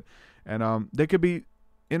read it, and they could be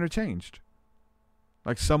interchanged.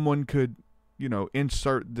 Like, someone could,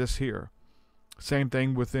 insert this here. Same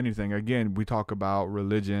thing with anything. Again, we talk about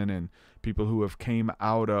religion and people who have came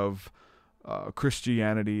out of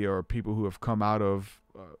Christianity, or people who have come out of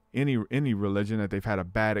any religion that they've had a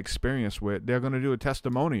bad experience with. They're going to do a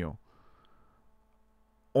testimonial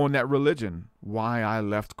on that religion, why I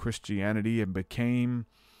left Christianity and became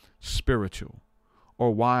spiritual,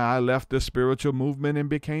 or why I left the spiritual movement and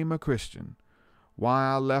became a Christian, why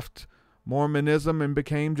I left Mormonism and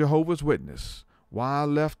became Jehovah's Witness, why I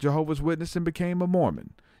left Jehovah's Witness and became a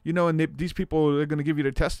Mormon. And these people are going to give you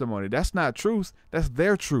their testimony. That's not truth. That's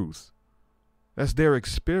their truth. That's their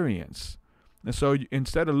experience. And so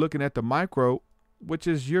instead of looking at the micro, which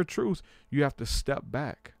is your truth, you have to step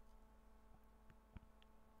back.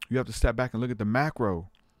 You have to step back and look at the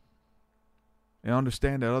macro and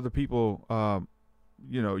understand that other people,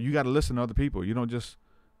 you got to listen to other people. You don't just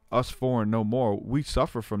us four and no more. We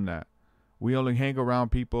suffer from that. We only hang around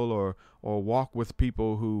people or walk with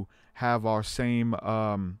people who have our same,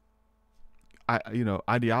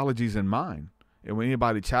 ideologies in mind. And when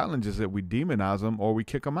anybody challenges it, we demonize them or we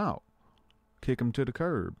kick them out. Kick them to the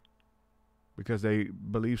curb because they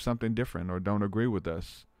believe something different or don't agree with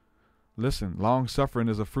us. Listen, long suffering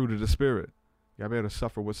is a fruit of the Spirit. Y'all better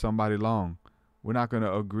suffer with somebody long. We're not going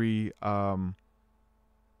to agree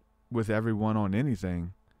with everyone on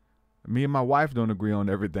anything. Me and my wife don't agree on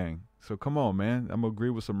everything. So come on, man. I'm going to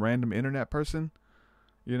agree with some random internet person,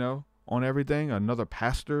 on everything. Another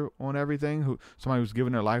pastor on everything. Somebody who's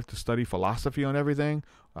given their life to study philosophy on everything.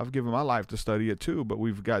 I've given my life to study it too, but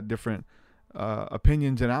we've got different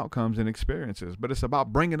opinions and outcomes and experiences. But it's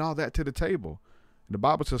about bringing all that to the table. The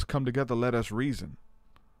Bible says, come together, let us reason.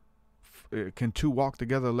 can two walk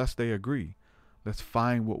together unless they agree? Let's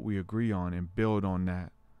find what we agree on and build on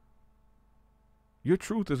that. Your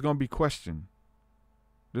truth is going to be questioned.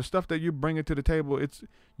 The stuff that you bring to the table,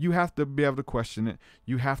 you have to be able to question it.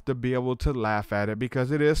 You have to be able to laugh at it because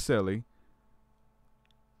it is silly.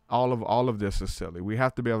 All of this is silly. We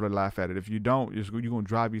have to be able to laugh at it. If you don't, you're going to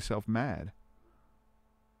drive yourself mad.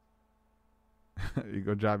 You're going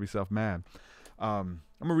to drive yourself mad. I'm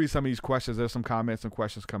going to read some of these questions. There's some comments and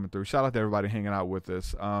questions coming through. Shout out to everybody hanging out with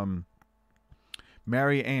us.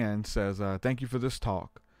 Mary Ann says, thank you for this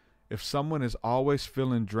talk. If someone is always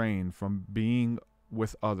feeling drained from being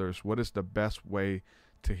with others, what is the best way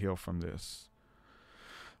to heal from this?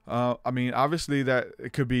 I mean, obviously that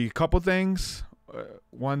it could be a couple things.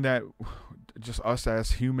 One that just us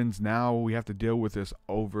as humans now, we have to deal with is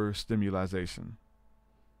overstimulation.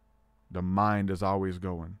 The mind is always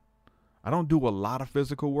going. I don't do a lot of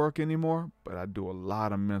physical work anymore, but I do a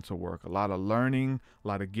lot of mental work, a lot of learning, a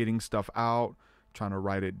lot of getting stuff out, trying to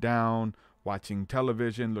write it down, watching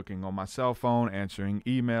television, looking on my cell phone, answering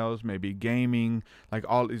emails, maybe gaming, like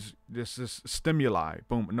all these, this is stimuli.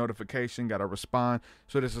 Boom, notification, got to respond.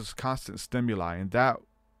 So this is constant stimuli, and that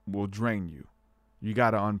will drain you. You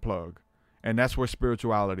got to unplug. And that's where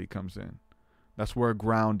spirituality comes in. That's where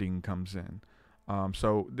grounding comes in.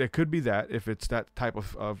 So there could be that. If it's that type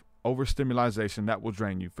of overstimulation, that will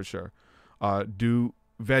drain you for sure. Do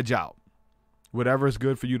veg out. Whatever is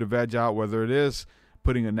good for you to veg out, whether it is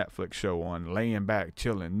putting a Netflix show on, laying back,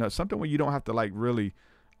 chilling. No, something where you don't have to like really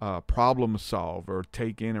problem solve or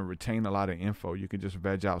take in and retain a lot of info. You can just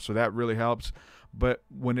veg out. So that really helps. But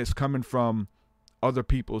when it's coming from other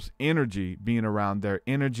people's energy, being around their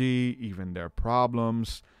energy, even their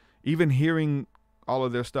problems, even hearing all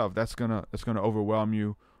of their stuff, that's gonna overwhelm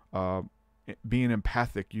you. Being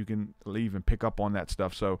empathic, you can leave and pick up on that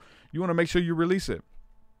stuff. So you want to make sure you release it.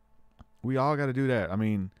 We all got to do that. I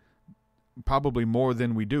mean, probably more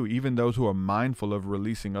than we do. Even those who are mindful of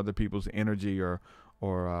releasing other people's energy or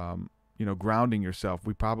grounding yourself.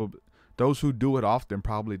 Those who do it often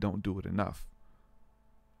probably don't do it enough.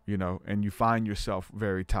 And you find yourself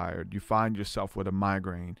very tired. You find yourself with a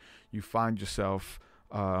migraine. You find yourself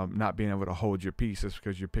not being able to hold your peace. It's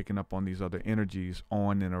because you're picking up on these other energies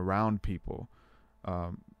on and around people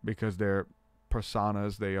because they're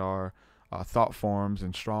personas. They are thought forms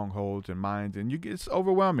and strongholds and minds, and it's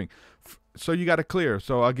overwhelming. So you got to clear.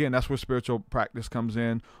 So again, that's where spiritual practice comes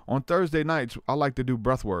in. On Thursday nights, I like to do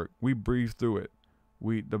breath work. We breathe through it.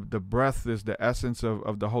 The breath is the essence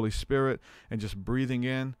of the Holy Spirit, and just breathing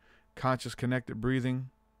in, conscious connected breathing.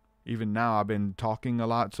 Even now I've been talking a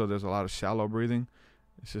lot, so there's a lot of shallow breathing.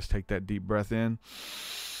 Let's just take that deep breath in.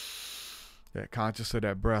 That conscious of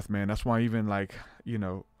that breath, man. That's why even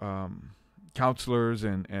counselors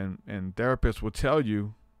and therapists will tell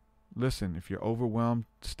you, listen, if you're overwhelmed,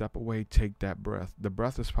 step away, take that breath. The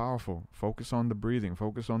breath is powerful. Focus on the breathing.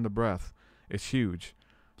 Focus on the breath. It's huge.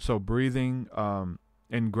 So breathing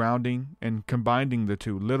and grounding and combining the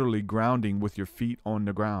two, literally grounding with your feet on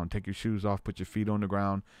the ground. Take your shoes off, put your feet on the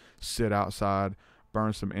ground, sit outside,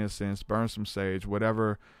 burn some incense, burn some sage,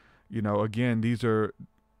 whatever. Again, these are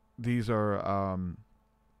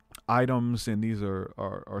items, and these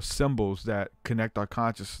are symbols that connect our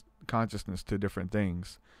consciousness to different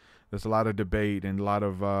things. There's a lot of debate and a lot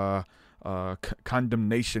of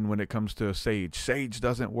condemnation when it comes to sage. Sage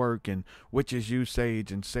doesn't work, and witches use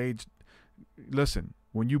sage, and sage. Listen,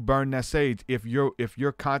 when you burn that sage, if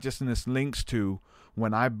your consciousness links to,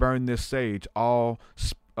 when I burn this sage, all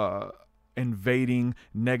invading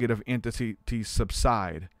negative entities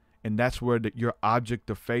subside, and that's where your object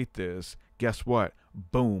of faith is. Guess what?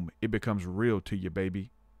 Boom, it becomes real to you,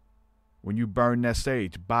 baby. When you burn that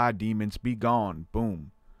sage, bye demons, be gone.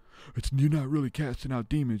 Boom. You're not really casting out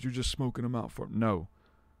demons. You're just smoking them out for no.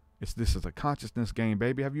 This is a consciousness game,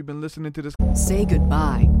 baby. Have you been listening to this? Say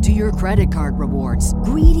goodbye to your credit card rewards.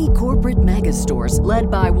 Greedy corporate mega stores,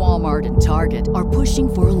 led by Walmart and Target, are pushing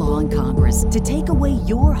for a law in Congress to take away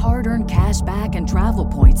your hard-earned cash back and travel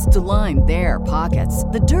points to line their pockets.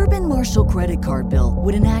 The Durbin-Marshall credit card bill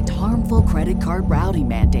would enact harmful credit card routing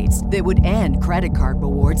mandates that would end credit card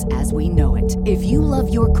rewards as we know it. If you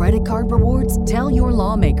love your credit card rewards, tell your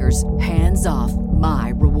lawmakers, hands off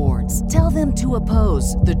my rewards. Tell them to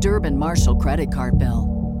oppose the Durbin-Marshall credit card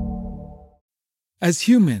bill. As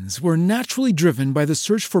humans, we're naturally driven by the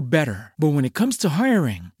search for better. But when it comes to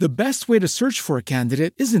hiring, the best way to search for a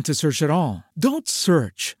candidate isn't to search at all. Don't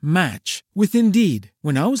search, match with Indeed.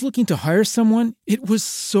 When I was looking to hire someone, it was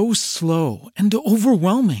so slow and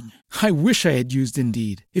overwhelming. I wish I had used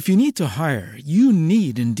Indeed. If you need to hire, you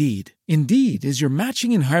need Indeed. Indeed is your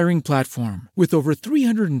matching and hiring platform with over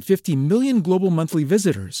 350 million global monthly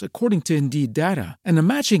visitors, according to Indeed data, and a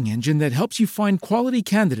matching engine that helps you find quality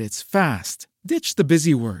candidates fast. Ditch the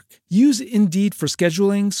busy work. Use Indeed for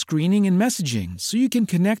scheduling, screening, and messaging so you can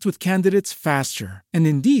connect with candidates faster. And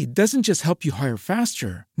Indeed doesn't just help you hire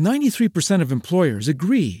faster. 93% of employers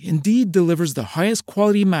agree Indeed delivers the highest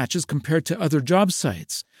quality matches compared to other job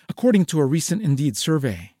sites, according to a recent Indeed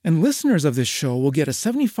survey. And listeners of this show will get a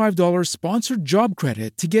 $75 sponsored job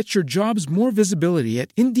credit to get your jobs more visibility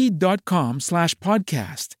at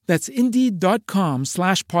Indeed.com/podcast. That's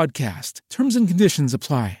Indeed.com/podcast. Terms and conditions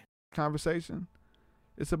apply. Conversation.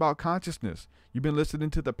 It's about consciousness. You've been listening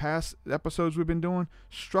to the past episodes we've been doing.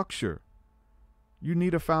 Structure. You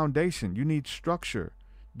need a foundation. You need structure.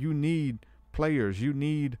 You need players. You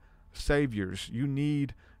need saviors. You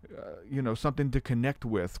need, something to connect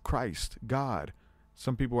with. Christ, God.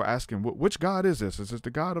 Some people are asking, which God is this? Is this the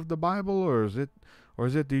God of the Bible, or is it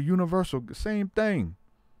the universal? Same thing.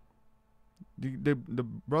 The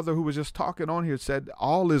brother who was just talking on here said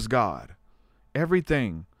all is God.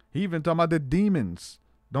 Everything. He even talking about the demons.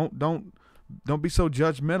 Don't be so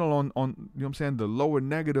judgmental on you know what I'm saying, the lower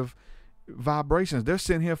negative vibrations. They're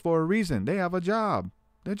sent here for a reason. They have a job.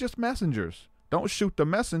 They're just messengers. Don't shoot the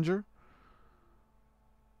messenger.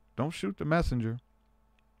 Don't shoot the messenger.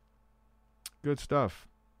 Good stuff.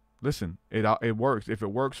 Listen, it works. If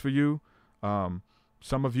it works for you,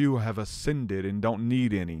 some of you have ascended and don't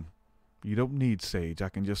need any. You don't need sage. I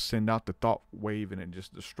can just send out the thought wave and it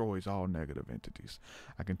just destroys all negative entities.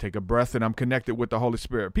 I can take a breath and I'm connected with the Holy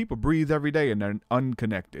Spirit. People breathe every day and they're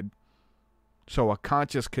unconnected. So a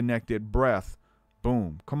conscious connected breath,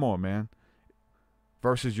 boom, come on, man,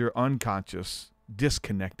 versus your unconscious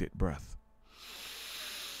disconnected breath.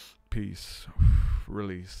 Peace,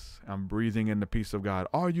 release. I'm breathing in the peace of God.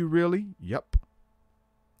 Are you really? Yep.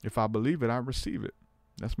 If I believe it, I receive it.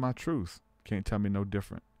 That's my truth. Can't tell me no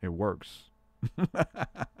different. It works.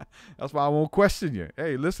 That's why I won't question you.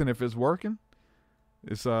 Hey, listen, if it's working,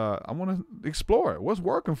 I want to explore it. What's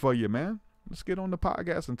working for you, man? Let's get on the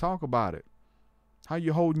podcast and talk about it. How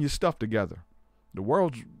you holding your stuff together? The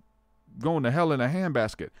world's going to hell in a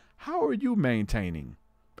handbasket. How are you maintaining?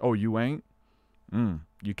 Oh, you ain't?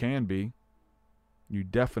 You can be. You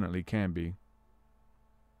definitely can be.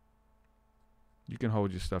 You can hold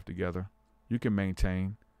your stuff together. You can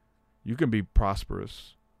maintain. You can be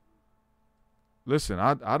prosperous. Listen,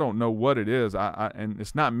 I don't know what it is. And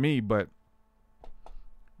it's not me, but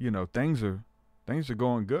things are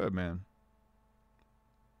going good, man.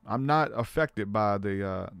 I'm not affected by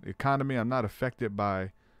the economy. I'm not affected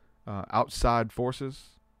by outside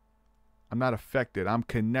forces. I'm not affected. I'm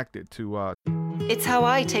connected to. It's how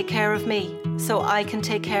I take care of me, so I can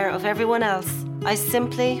take care of everyone else. I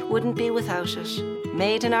simply wouldn't be without it.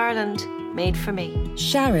 Made in Ireland. Made for me.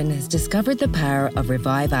 Sharon has discovered the power of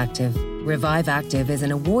Revive Active. Revive Active is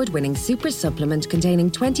an award-winning super supplement containing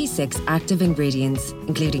 26 active ingredients,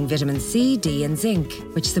 including vitamin C, D and zinc,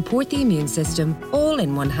 which support the immune system, all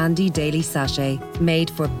in one handy daily sachet. Made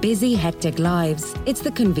for busy, hectic lives, it's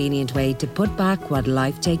the convenient way to put back what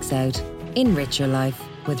life takes out. Enrich your life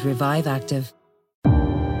with Revive Active.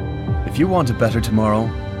 If you want a better tomorrow,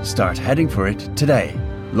 start heading for it today.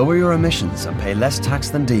 Lower your emissions and pay less tax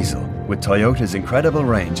than diesel with Toyota's incredible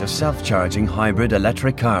range of self-charging hybrid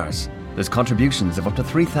electric cars. There's contributions of up to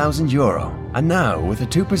 €3,000. And now, with a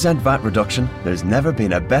 2% VAT reduction, there's never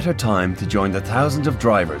been a better time to join the thousands of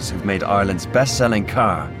drivers who've made Ireland's best-selling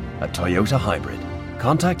car a Toyota hybrid.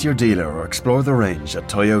 Contact your dealer or explore the range at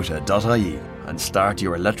toyota.ie and start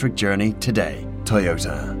your electric journey today.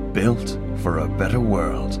 Toyota, built for a better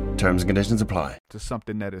world. Terms and conditions apply. To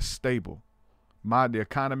something that is stable. The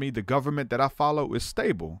economy, the government that I follow is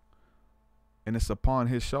stable, and it's upon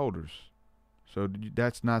his shoulders. So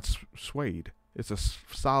that's not swayed. It's a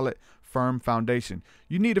solid, firm foundation.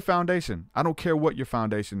 You need a foundation. I don't care what your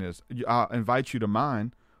foundation is. I'll invite you to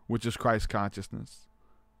mine, which is Christ consciousness.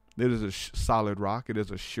 It is a solid rock. It is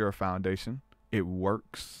a sure foundation. It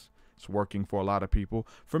works. It's working for a lot of people.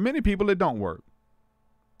 For many people, it don't work.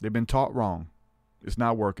 They've been taught wrong. It's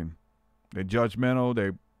not working. They're judgmental.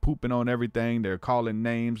 They're pooping on everything. They're calling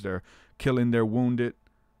names. They're killing their wounded.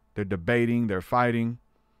 They're debating. They're fighting.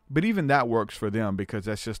 But even that works for them because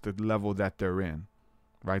that's just the level that they're in.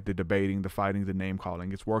 right? The debating, the fighting, the name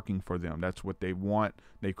calling. It's working for them. That's what they want.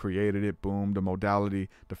 They created it. Boom. The modality,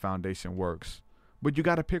 the foundation works. But you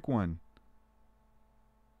got to pick one.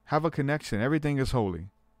 Have a connection. Everything is holy.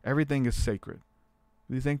 Everything is sacred. What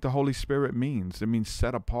do you think the Holy Spirit means? It means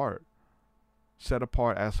set apart. Set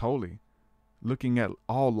apart as holy. Looking at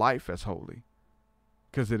all life as holy.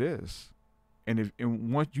 Because it is. And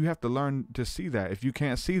once you have to learn to see that. If you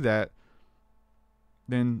can't see that,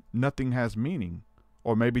 then nothing has meaning.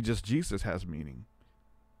 Or maybe just Jesus has meaning.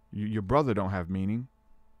 Your brother don't have meaning.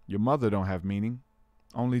 Your mother don't have meaning.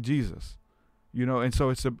 Only Jesus. You know, and so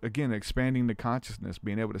it's, again, expanding the consciousness,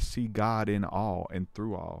 being able to see God in all and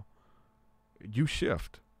through all. You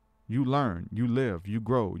shift. You learn. You live. You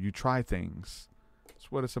grow. You try things. That's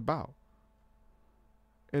what it's about.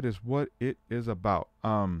 It is what it is about.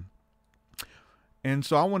 And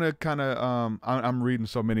so I want to kind of, I'm reading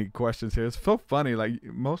so many questions here. It's so funny. Like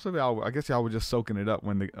most of it, I guess y'all were just soaking it up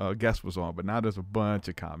when the guest was on, but now there's a bunch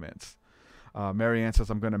of comments. Marianne says,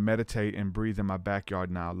 I'm going to meditate and breathe in my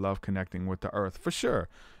backyard now. Love connecting with the earth. For sure.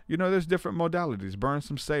 You know, there's different modalities. Burn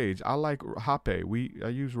some sage. I like Hape. I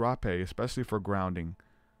use Rape, especially for grounding.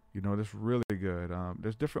 You know, that's really good.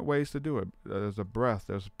 There's different ways to do it. There's a breath.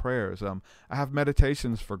 There's prayers. I have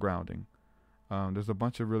meditations for grounding. There's a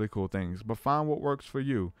bunch of really cool things. But find what works for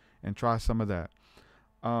you and try some of that.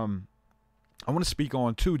 I want to speak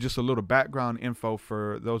on, too, just a little background info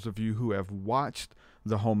for those of you who have watched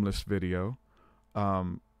the homeless video.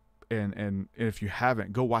 And if you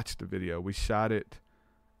haven't, go watch the video. We shot it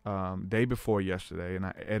day before yesterday, and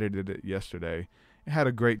I edited it yesterday. It had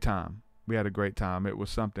a great time. We had a great time. It was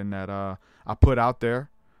something that I put out there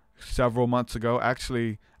several months ago.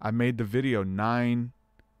 Actually, I made the video 19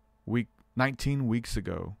 weeks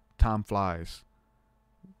ago. Time flies.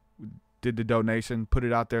 Did the donation, put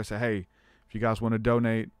it out there, said, hey, if you guys want to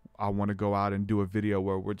donate, I want to go out and do a video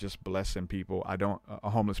where we're just blessing people. A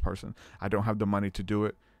homeless person. I don't have the money to do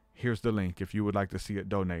it. Here's the link. If you would like to see it,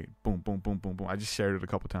 donate. Boom, boom, boom, boom, boom. I just shared it a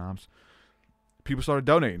couple times. People started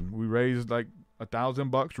donating. We raised like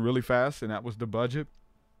 $1,000 really fast, and that was the budget.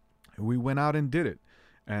 And we went out and did it.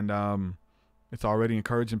 And it's already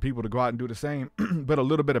encouraging people to go out and do the same. But a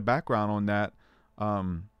little bit of background on that.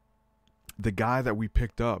 The guy that we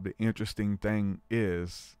picked up, the interesting thing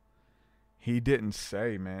is, he didn't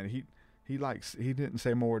say, man. He didn't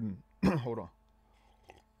say more than hold on.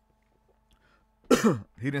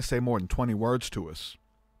 He didn't say more than 20 words to us.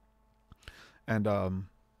 And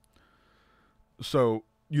so,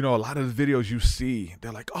 you know, a lot of the videos you see,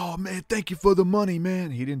 they're like, oh man, thank you for the money, man.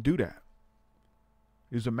 He didn't do that.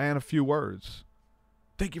 He was a man of few words.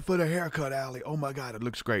 Thank you for the haircut, Allie. Oh my God, it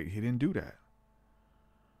looks great. He didn't do that.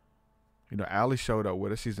 You know, Allie showed up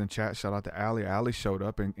with us. She's in chat. Shout out to Allie. Allie showed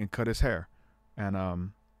up and cut his hair,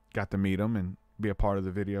 and got to meet him and be a part of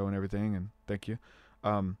the video and everything. And thank you.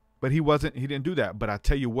 But he didn't do that. But I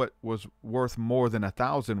tell you what was worth more than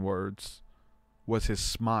 1,000 words was his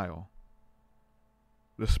smile.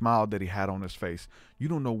 The smile that he had on his face. You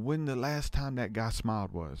don't know when the last time that guy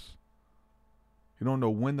smiled was. You don't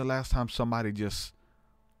know when the last time somebody just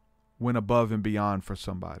went above and beyond for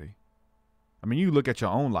somebody. I mean, you look at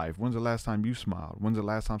your own life. When's the last time you smiled? When's the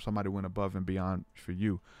last time somebody went above and beyond for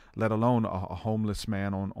you? Let alone a homeless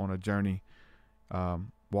man on a journey,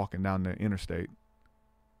 walking down the interstate.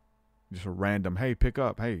 Just a random, hey, pick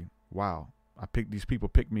up. Hey, wow. These people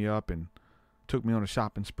picked me up and took me on a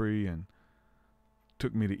shopping spree and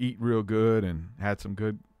took me to eat real good and had some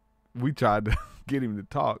good. We tried to get him to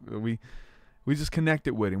talk. We just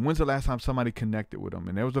connected with him. When's the last time somebody connected with him?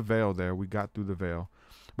 And there was a veil there. We got through the veil.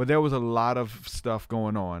 But there was a lot of stuff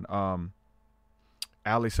going on.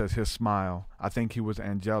 Allie says his smile. I think he was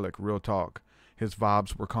angelic. Real talk. His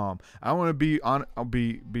vibes were calm. I want to I'll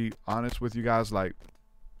be honest with you guys. Like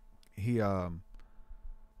he and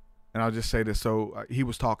I'll just say this. So he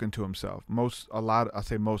was talking to himself. A lot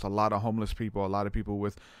of homeless people, a lot of people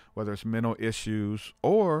with whether it's mental issues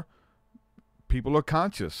or people are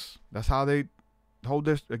conscious. That's how they hold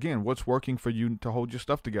this. Again, what's working for you to hold your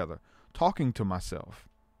stuff together? Talking to myself.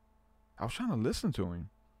 I was trying to listen to him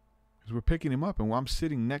because we're picking him up, and while I'm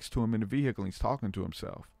sitting next to him in the vehicle, he's talking to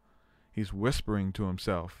himself. He's whispering to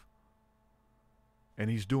himself,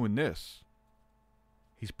 and he's doing this.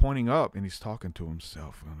 He's pointing up, and he's talking to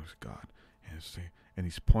himself. Oh, God, and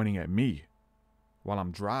he's pointing at me while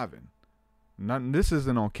I'm driving. This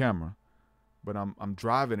isn't on camera, but I'm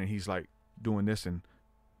driving, and he's like doing this, and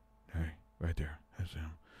hey, right there, that's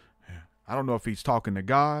him. Yeah. I don't know if he's talking to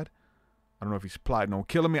God. I don't know if he's plotting on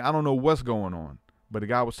killing me. I don't know what's going on. But the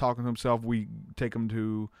guy was talking to himself. We take him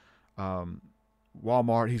to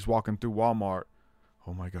Walmart. He's walking through Walmart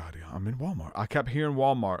Oh my God, I'm in Walmart. I kept hearing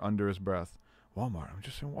Walmart under his breath. Walmart. I'm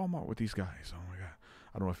just in Walmart with these guys. Oh my God.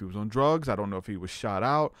 I don't know if he was on drugs. I don't know if he was shot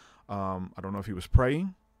out. I don't know if he was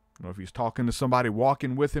praying. I don't know if he was talking to somebody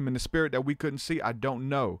walking with him in the spirit that we couldn't see. I don't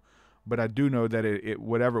know. But I do know that it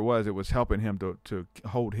whatever it was helping him to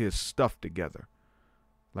hold his stuff together.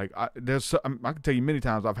 Like I can tell you many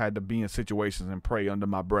times I've had to be in situations and pray under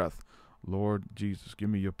my breath. Lord Jesus, give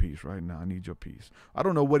me your peace right now. I need your peace. I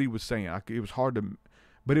don't know what he was saying. It was hard to,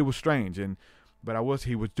 but it was strange.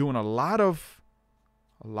 He was doing a lot of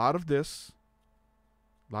this,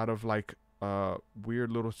 a lot of like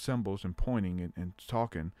weird little symbols and pointing and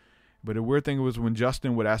talking. But the weird thing was when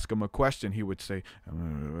Justin would ask him a question, he would say,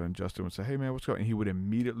 and Justin would say, hey man, what's going on? And he would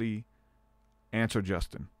immediately answer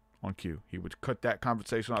Justin on cue. He would cut that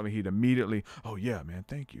conversation off and he'd immediately, oh yeah, man,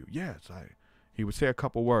 thank you. Yes, he would say a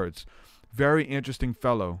couple words. Very interesting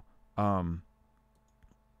fellow. Was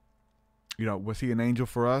he an angel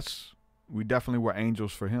for us? We definitely were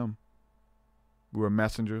angels for him. We were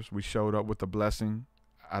messengers. We showed up with a blessing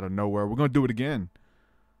out of nowhere. We're going to do it again.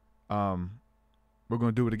 We're going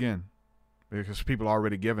to do it again because people are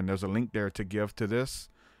already given. There's a link there to give to this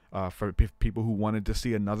for people who wanted to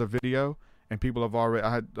see another video. And people have already,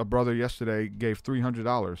 I had a brother yesterday gave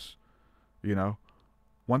 $300,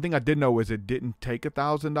 One thing I did know is it didn't take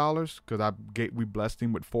 $1,000 because we blessed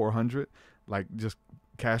him with $400, like just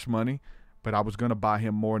cash money. But I was going to buy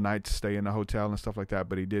him more nights, stay in the hotel and stuff like that.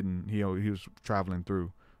 But he didn't. He was traveling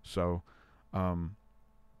through. So,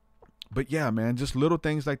 but yeah, man, just little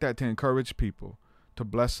things like that to encourage people, to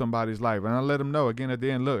bless somebody's life. And I let them know again at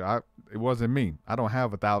the end, look, it wasn't me. I don't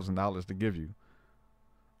have $1,000 to give you.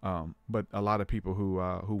 But a lot of people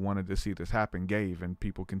who wanted to see this happen gave, and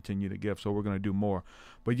people continue to give. So we're going to do more.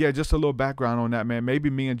 But yeah, just a little background on that, man. Maybe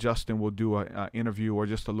me and Justin will do an interview or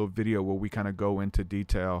just a little video where we kind of go into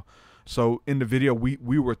detail. So in the video, we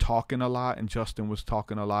were talking a lot, and Justin was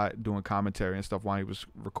talking a lot, doing commentary and stuff while he was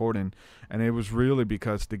recording. And it was really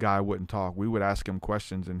because the guy wouldn't talk. We would ask him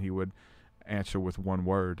questions, and he would answer with one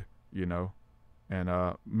word,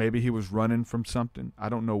 And maybe he was running from something. I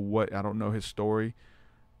don't know what. I don't know his story.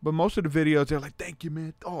 But most of the videos, they're like, thank you,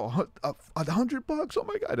 man. Oh, $100? Oh,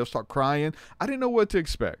 my God. They'll start crying. I didn't know what to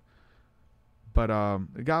expect. But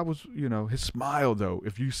the guy was, his smile, though.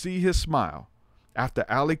 If you see his smile, after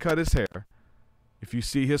Ali cut his hair, if you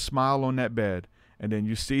see his smile on that bed, and then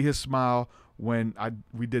you see his smile when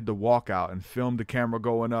we did the walkout and filmed the camera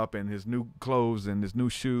going up and his new clothes and his new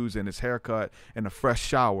shoes and his haircut and a fresh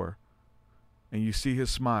shower, and you see his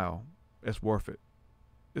smile, it's worth it.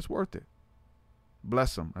 It's worth it.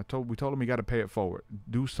 Bless him. We told him he got to pay it forward.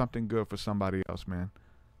 Do something good for somebody else, man.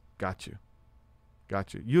 Got you.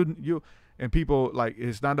 You and people, like,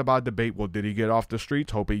 it's not about debate. Well, did he get off the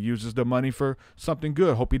streets? Hope he uses the money for something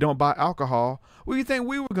good. Hope he don't buy alcohol. What do you think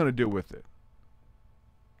we were going to do with it?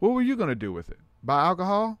 What were you going to do with it? Buy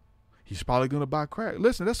alcohol? He's probably going to buy crack.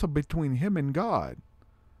 Listen, that's between him and God.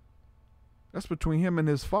 That's between him and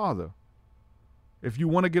his Father. If you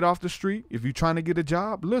want to get off the street, if you're trying to get a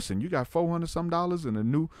job, listen, you got $400 some and a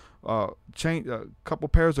new couple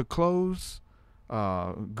pairs of clothes,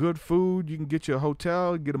 good food. You can get you a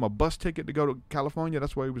hotel, get him a bus ticket to go to California.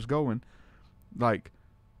 That's where he was going. Like,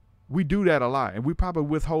 we do that a lot, and we probably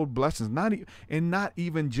withhold blessings, not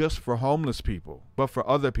even just for homeless people, but for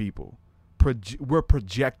other people. We're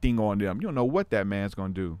projecting on them. You don't know what that man's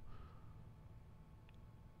going to do.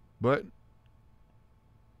 But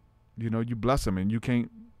you bless them, and you can't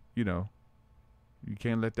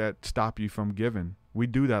let that stop you from giving. We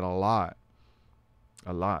do that a lot,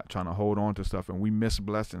 trying to hold on to stuff, and we miss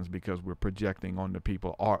blessings because we're projecting on the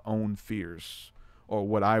people our own fears or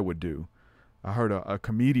what I would do. I heard a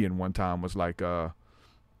comedian one time was like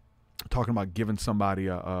talking about giving somebody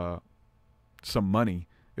some money.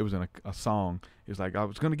 It was in a song. It was like, I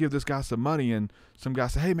was going to give this guy some money, and some guy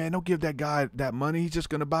said, hey, man, don't give that guy that money. He's just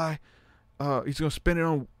going to buy, he's going to spend it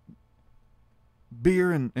on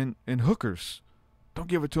beer and hookers. Don't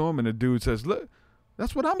give it to him. And the dude says, look,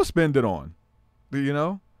 that's what I'm going to spend it on.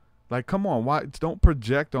 Like, come on. Why? Don't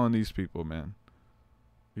project on these people, man.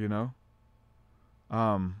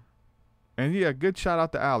 And yeah, good shout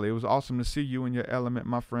out to Ali. It was awesome to see you in your element,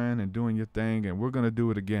 my friend, and doing your thing. And we're going to do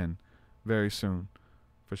it again very soon.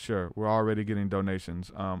 For sure. We're already getting donations.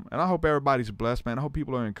 And I hope everybody's blessed, man. I hope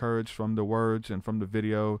people are encouraged from the words and from the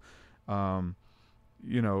video. There's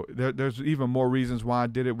even more reasons why I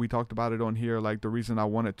did it. We talked about it on here. Like, the reason I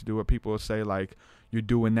wanted to do it, people will say, like, you're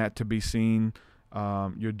doing that to be seen.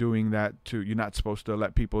 You're doing that you're not supposed to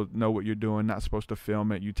let people know what you're doing, not supposed to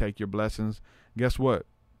film it. You take your blessings. Guess what?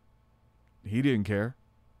 He didn't care.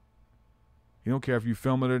 He don't care if you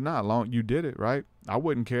film it or not. Long you did it, right? I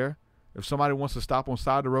wouldn't care. If somebody wants to stop on the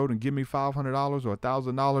side of the road and give me $500 or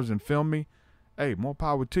 $1,000 and film me, hey, more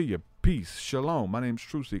power to you. Peace. Shalom. My name's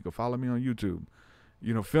Truth Seeker. Follow me on YouTube.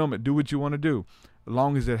 Film it. Do what you want to do, as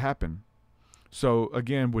long as it happen. So,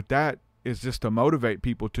 again, with that, it's just to motivate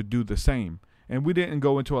people to do the same. And we didn't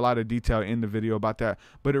go into a lot of detail in the video about that,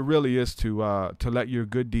 but it really is to let your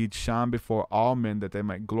good deeds shine before all men, that they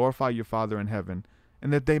might glorify your Father in heaven,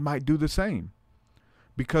 and that they might do the same.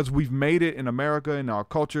 Because we've made it in America, in our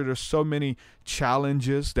culture, there's so many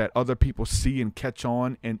challenges that other people see and catch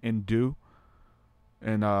on and do.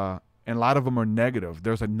 And a lot of them are negative.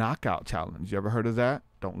 There's a knockout challenge. You ever heard of that?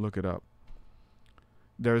 Don't look it up.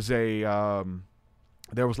 There's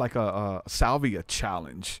there was like a salvia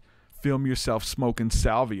challenge. Film yourself smoking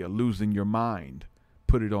salvia, losing your mind.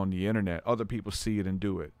 Put it on the internet. Other people see it and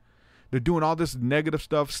do it. They're doing all this negative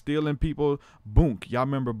stuff, stealing people. Boonk. Y'all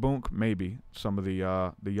remember Boonk? Maybe some of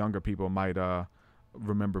the younger people might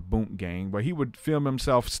remember Boonk Gang, where he would film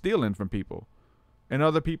himself stealing from people, and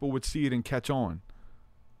other people would see it and catch on.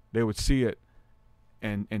 They would see it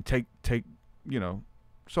and take.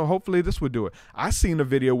 So hopefully this would do it. I seen a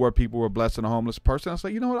video where people were blessing a homeless person. I was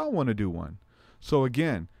like, you know what? I want to do one. So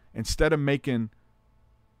again, instead of making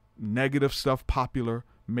negative stuff popular,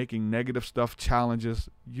 making negative stuff challenges,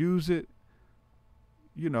 use it,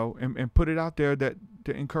 and put it out there to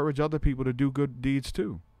encourage other people to do good deeds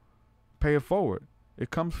too. Pay it forward.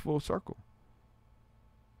 It comes full circle.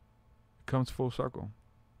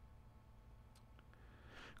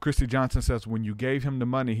 Christy Johnson says, when you gave him the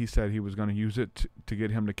money, he said he was going to use it to get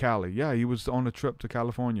him to Cali. Yeah, he was on a trip to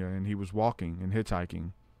California, and he was walking and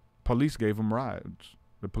hitchhiking. Police gave him rides.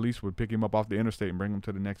 The police would pick him up off the interstate and bring him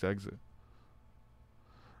to the next exit.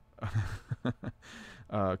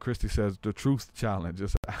 Christy says, the truth challenge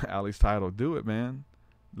is Allie's title. Do it, man.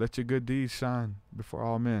 Let your good deeds shine before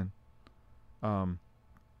all men.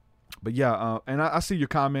 But yeah, and I see your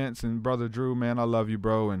comments, and Brother Drew, man, I love you,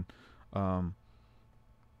 bro. And,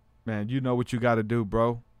 man, you know what you got to do,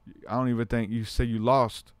 bro. I don't even think you say you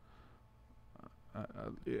lost.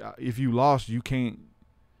 If you lost, you can't.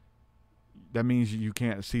 That means you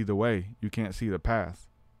can't see the way. You can't see the path.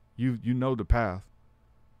 You know the path.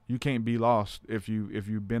 You can't be lost if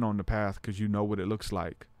you've been on the path, because you know what it looks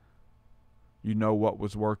like. You know what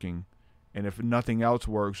was working. And if nothing else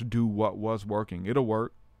works, do what was working. It'll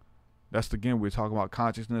work. That's, again, we're talking about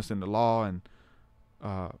consciousness and the law and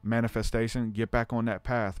manifestation. Get back on that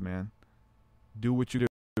path, man. Do what you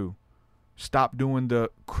do. Stop doing the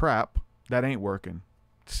crap that ain't working.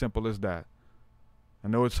 Simple as that. I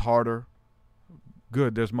know it's harder.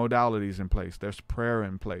 Good. There's modalities in place. There's prayer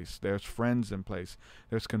in place. There's friends in place.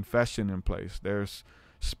 There's confession in place. There's,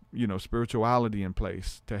 spirituality in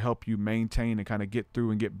place to help you maintain and kind of get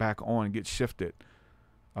through and get back on and get shifted.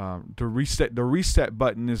 The reset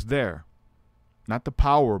button is there. Not the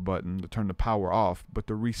power button to turn the power off, but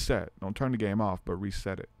the reset. Don't turn the game off, but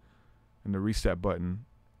reset it. And the reset button,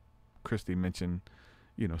 Christy mentioned,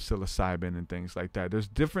 psilocybin and things like that. There's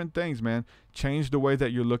different things, man. Change the way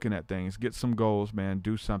that you're looking at things. Get some goals, man.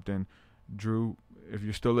 Do something. Drew, if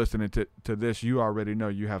you're still listening to this, you already know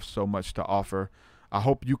you have so much to offer. I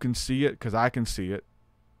hope you can see it, because I can see it.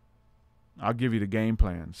 I'll give you the game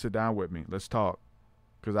plan. Sit down with me. Let's talk.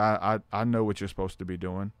 Because I know what you're supposed to be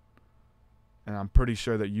doing. And I'm pretty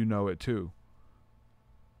sure that you know it too.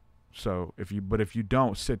 So if you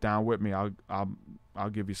don't, sit down with me. I'll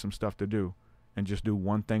give you some stuff to do. And just do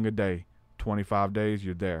one thing a day. 25 days,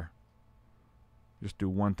 you're there. Just do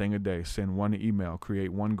one thing a day. Send one email.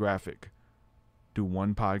 Create one graphic. Do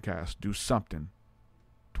one podcast. Do something.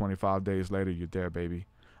 25 days later, you're there, baby.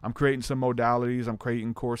 I'm creating some modalities. I'm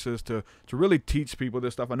creating courses to really teach people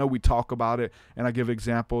this stuff. I know we talk about it, and I give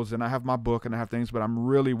examples, and I have my book, and I have things, but I'm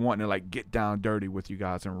really wanting to get down dirty with you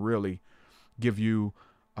guys and really give you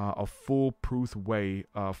a foolproof way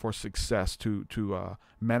for success to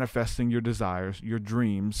manifesting your desires, your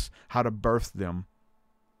dreams, how to birth them.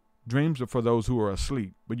 Dreams are for those who are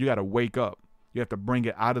asleep, but you got to wake up. You have to bring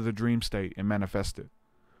it out of the dream state and manifest it.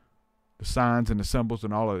 The signs and the symbols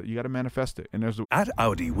and all of it, you got to manifest it. And At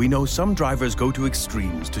Audi, we know some drivers go to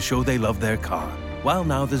extremes to show they love their car. While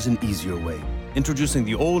now there's an easier way. Introducing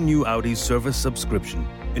the all-new Audi Service Subscription.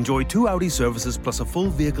 Enjoy 2 Audi services plus a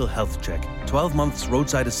full vehicle health check, 12 months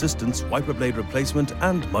roadside assistance, wiper blade replacement,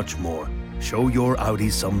 and much more. Show your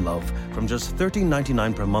Audi some love from just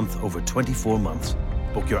 $13.99 per month over 24 months.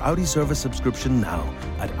 Book your Audi Service Subscription now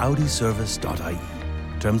at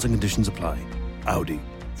audiservice.ie. Terms and conditions apply. Audi.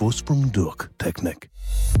 Vorsprung durch Technik.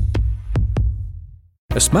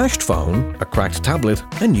 A smashed phone, a cracked tablet,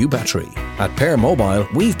 a new battery. At Pair Mobile,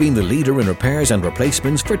 we've been the leader in repairs and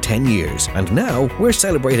replacements for 10 years, and now we're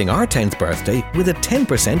celebrating our 10th birthday with a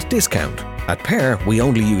 10% discount. At Pair, we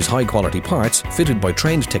only use high-quality parts fitted by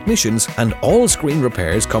trained technicians, and all screen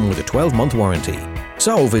repairs come with a 12-month warranty.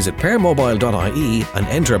 So visit pairmobile.ie and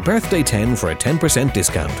enter birthday 10 for a 10%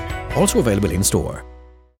 discount. Also available in store.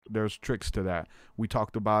 There's tricks to that. We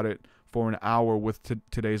talked about it for an hour with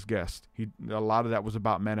today's guest. A lot of that was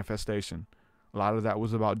about manifestation. A lot of that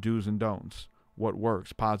was about do's and don'ts. What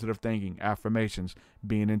works, positive thinking, affirmations,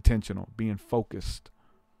 being intentional, being focused.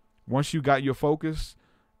 Once you got your focus,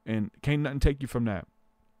 and can't nothing take you from that.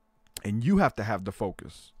 And you have to have the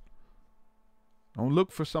focus. Don't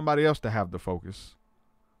look for somebody else to have the focus.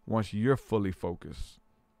 Once you're fully focused,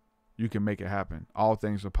 you can make it happen. All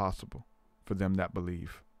things are possible for them that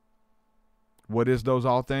believe. What is those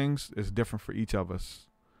all things? It's different for each of us.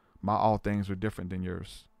 My all things are different than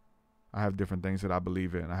yours. I have different things that I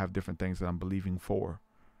believe in. I have different things that I'm believing for.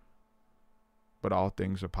 But all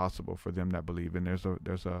things are possible for them that believe. And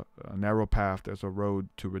there's a narrow path. There's a road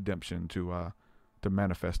to redemption to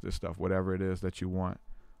manifest this stuff, whatever it is that you want,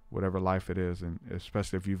 whatever life it is. And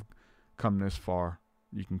especially if you've come this far,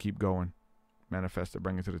 you can keep going, manifest it,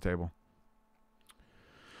 bring it to the table.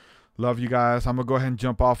 Love you guys. I'm going to go ahead and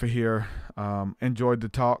jump off of here. Enjoyed the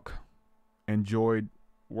talk. Enjoyed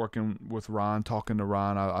working with Ron, talking to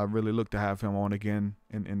Ron. I really look to have him on again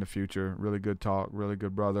in the future. Really good talk, really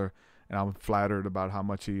good brother. And I'm flattered about how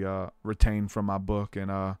much he retained from my book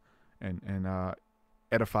and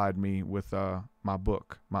edified me with my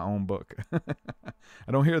book, my own book.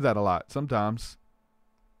 I don't hear that a lot. Sometimes.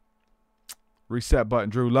 Reset button.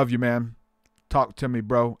 Drew, love you, man. Talk to me,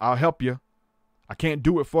 bro. I'll help you. I can't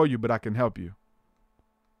do it for you, but I can help you.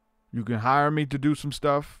 You can hire me to do some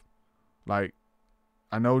stuff. Like,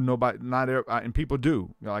 I know nobody, and people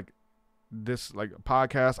do. Like this, like a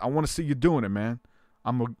podcast. I want to see you doing it, man.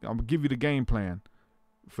 I'm gonna give you the game plan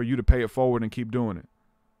for you to pay it forward and keep doing it.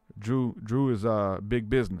 Drew is big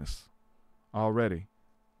business already.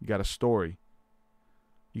 You got a story.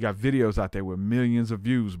 You got videos out there with millions of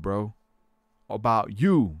views, bro, about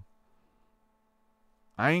you.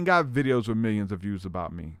 I ain't got videos with millions of views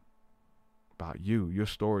about me. About you. Your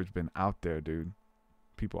story's been out there, dude.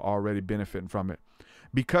 People already benefiting from it.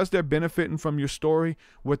 Because they're benefiting from your story,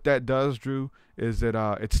 what that does, Drew, is that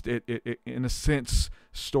it in a sense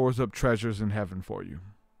stores up treasures in heaven for you.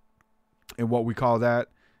 And what we call that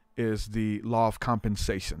is the law of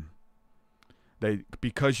compensation.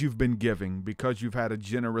 Because you've been giving, because you've had a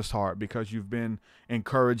generous heart, because you've been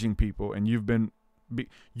encouraging people, and you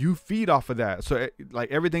feed off of that. So like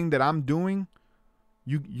everything that I'm doing,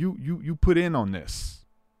 you put in on this,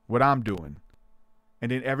 what I'm doing.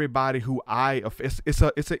 And then everybody who it's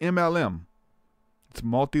a MLM. It's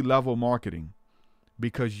multi-level marketing,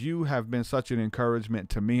 because you have been such an encouragement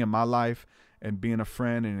to me in my life and being a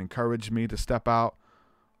friend and encouraged me to step out.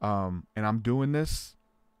 And I'm doing this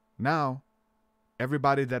now.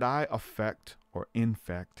 Everybody that I affect or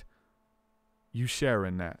infect, you share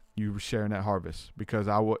in that. You share in that harvest, because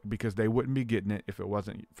they wouldn't be getting it if it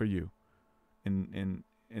wasn't for you, and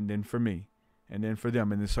then for me, and then for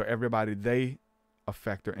them, and then so everybody they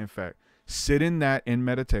affect or infect. Sit in that in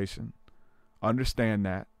meditation. Understand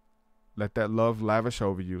that. Let that love lavish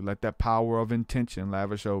over you. Let that power of intention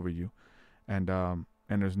lavish over you, and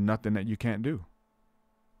there's nothing that you can't do.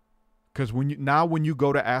 Because when you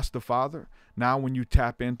go to ask the Father, now when you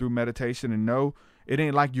tap in through meditation and know, it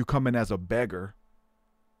ain't like you coming as a beggar.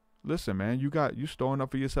 Listen, man, you storing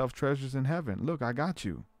up for yourself treasures in heaven. Look, I got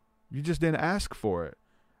you. You just didn't ask for it.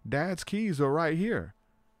 Dad's keys are right here.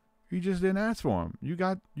 You just didn't ask for them. You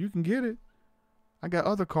can get it. I got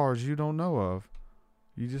other cars you don't know of.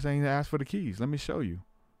 You just ain't asked for the keys. Let me show you.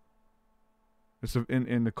 It's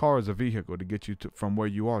in the car is a vehicle to get you from where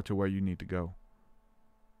you are to where you need to go.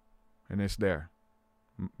 And it's there.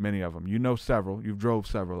 Many of them. You know several. You've drove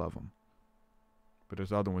several of them. But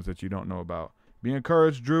there's other ones that you don't know about. Be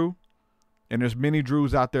encouraged, Drew. And there's many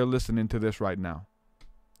Drews out there listening to this right now.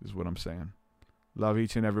 Is what I'm saying. Love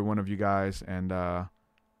each and every one of you guys, and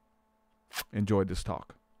enjoyed this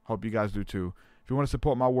talk. Hope you guys do too. If you want to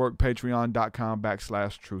support my work,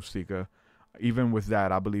 patreon.com/truthseeker. Even with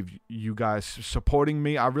that, I believe you guys supporting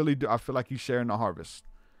me, I really do. I feel like you're sharing the harvest.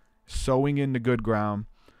 Sowing in the good ground.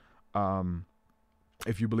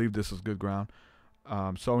 If you believe this is good ground.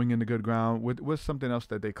 Sowing in the good ground with something else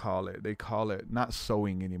that they call it. They call it not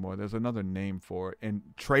sowing anymore. There's another name for it. And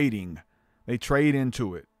trading. They trade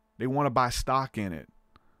into it. They want to buy stock in it.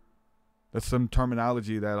 That's some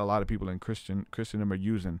terminology that a lot of people in Christendom are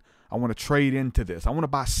using. I want to trade into this. I want to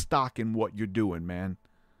buy stock in what you're doing, man.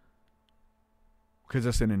 Because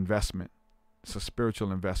it's an investment. It's a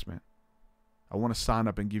spiritual investment. I want to sign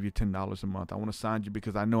up and give you $10 a month. I want to sign you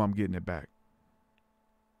because I know I'm getting it back.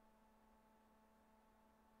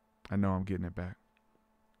 I know I'm getting it back.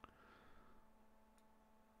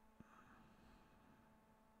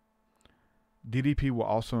 DDP will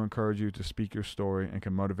also encourage you to speak your story and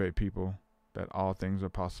can motivate people that all things are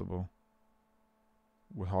possible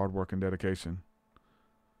with hard work and dedication.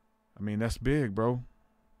 I mean, that's big, bro.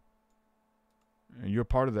 And you're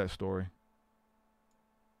part of that story.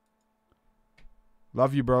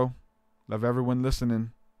 Love you, bro. Love everyone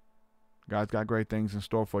listening. God's got great things in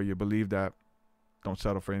store for you. Believe that. Don't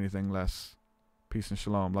settle for anything less. Peace and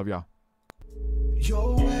shalom. Love y'all.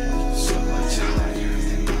 Your way so much higher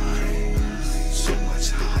than mine. So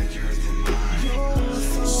much higher than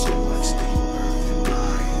mine. So much deeper than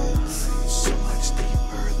mine. So much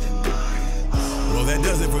deeper than mine. Well, that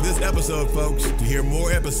does it for this episode, folks. To hear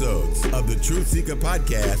more episodes of the Truth Seeker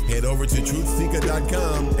podcast, head over to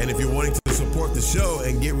truthseeker.com. And if you're wanting to support the show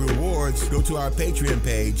and get rewards, go to our Patreon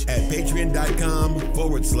page at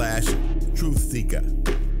patreon.com/truthseeker.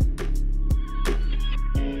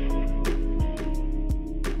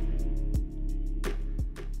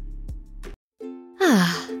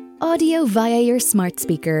 Audio via your smart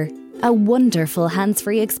speaker. A wonderful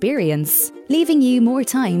hands-free experience, leaving you more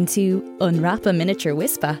time to unwrap a miniature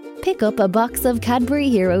Whisper. Pick up a box of Cadbury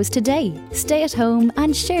Heroes today. Stay at home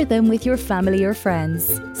and share them with your family or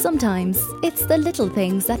friends. Sometimes it's the little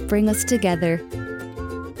things that bring us together.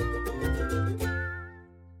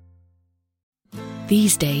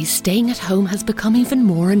 These days, staying at home has become even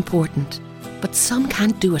more important. But some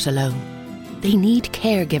can't do it alone. They need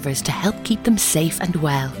caregivers to help keep them safe and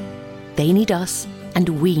well. They need us, and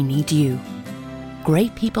we need you.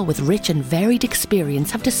 Great people with rich and varied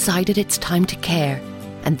experience have decided it's time to care,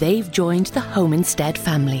 and they've joined the Home Instead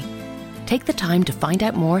family. Take the time to find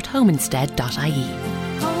out more at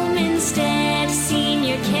homeinstead.ie. Home Instead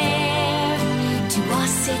Senior Care. To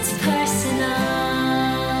us it's personal.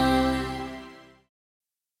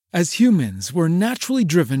 As humans, we're naturally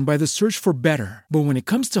driven by the search for better. But when it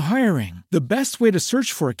comes to hiring, the best way to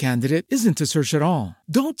search for a candidate isn't to search at all.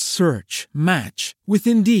 Don't search, match with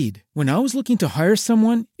Indeed. When I was looking to hire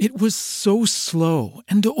someone, it was so slow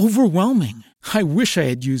and overwhelming. I wish I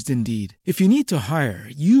had used Indeed. If you need to hire,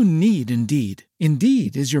 you need Indeed.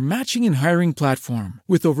 Indeed is your matching and hiring platform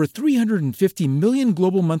with over 350 million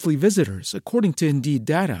global monthly visitors, according to Indeed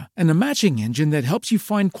data, and a matching engine that helps you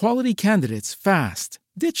find quality candidates fast.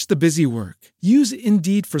 Ditch the busy work. Use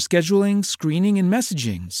Indeed for scheduling, screening, and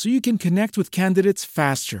messaging so you can connect with candidates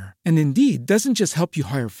faster. And Indeed doesn't just help you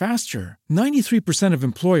hire faster. 93% of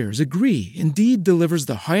employers agree Indeed delivers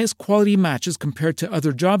the highest quality matches compared to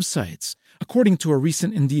other job sites, according to a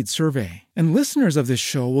recent Indeed survey. And listeners of this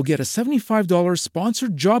show will get a $75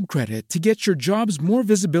 sponsored job credit to get your jobs more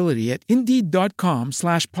visibility at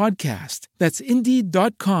Indeed.com/podcast. That's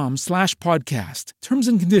Indeed.com/podcast. Terms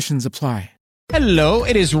and conditions apply. Hello,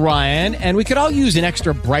 it is Ryan, and we could all use an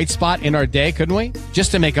extra bright spot in our day, couldn't we?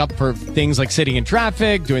 Just to make up for things like sitting in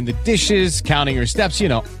traffic, doing the dishes, counting your steps, you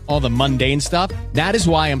know, all the mundane stuff. That is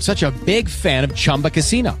why I'm such a big fan of Chumba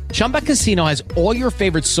Casino. Chumba Casino has all your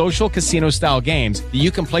favorite social casino-style games that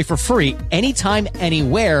you can play for free anytime,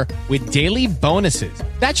 anywhere with daily bonuses.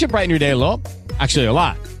 That should brighten your day a little. Actually, a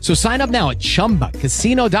lot. So sign up now at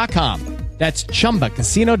ChumbaCasino.com. That's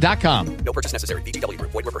ChumbaCasino.com. No purchase necessary. VGW Group.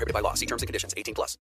 Void where prohibited by law. See terms and conditions. 18+.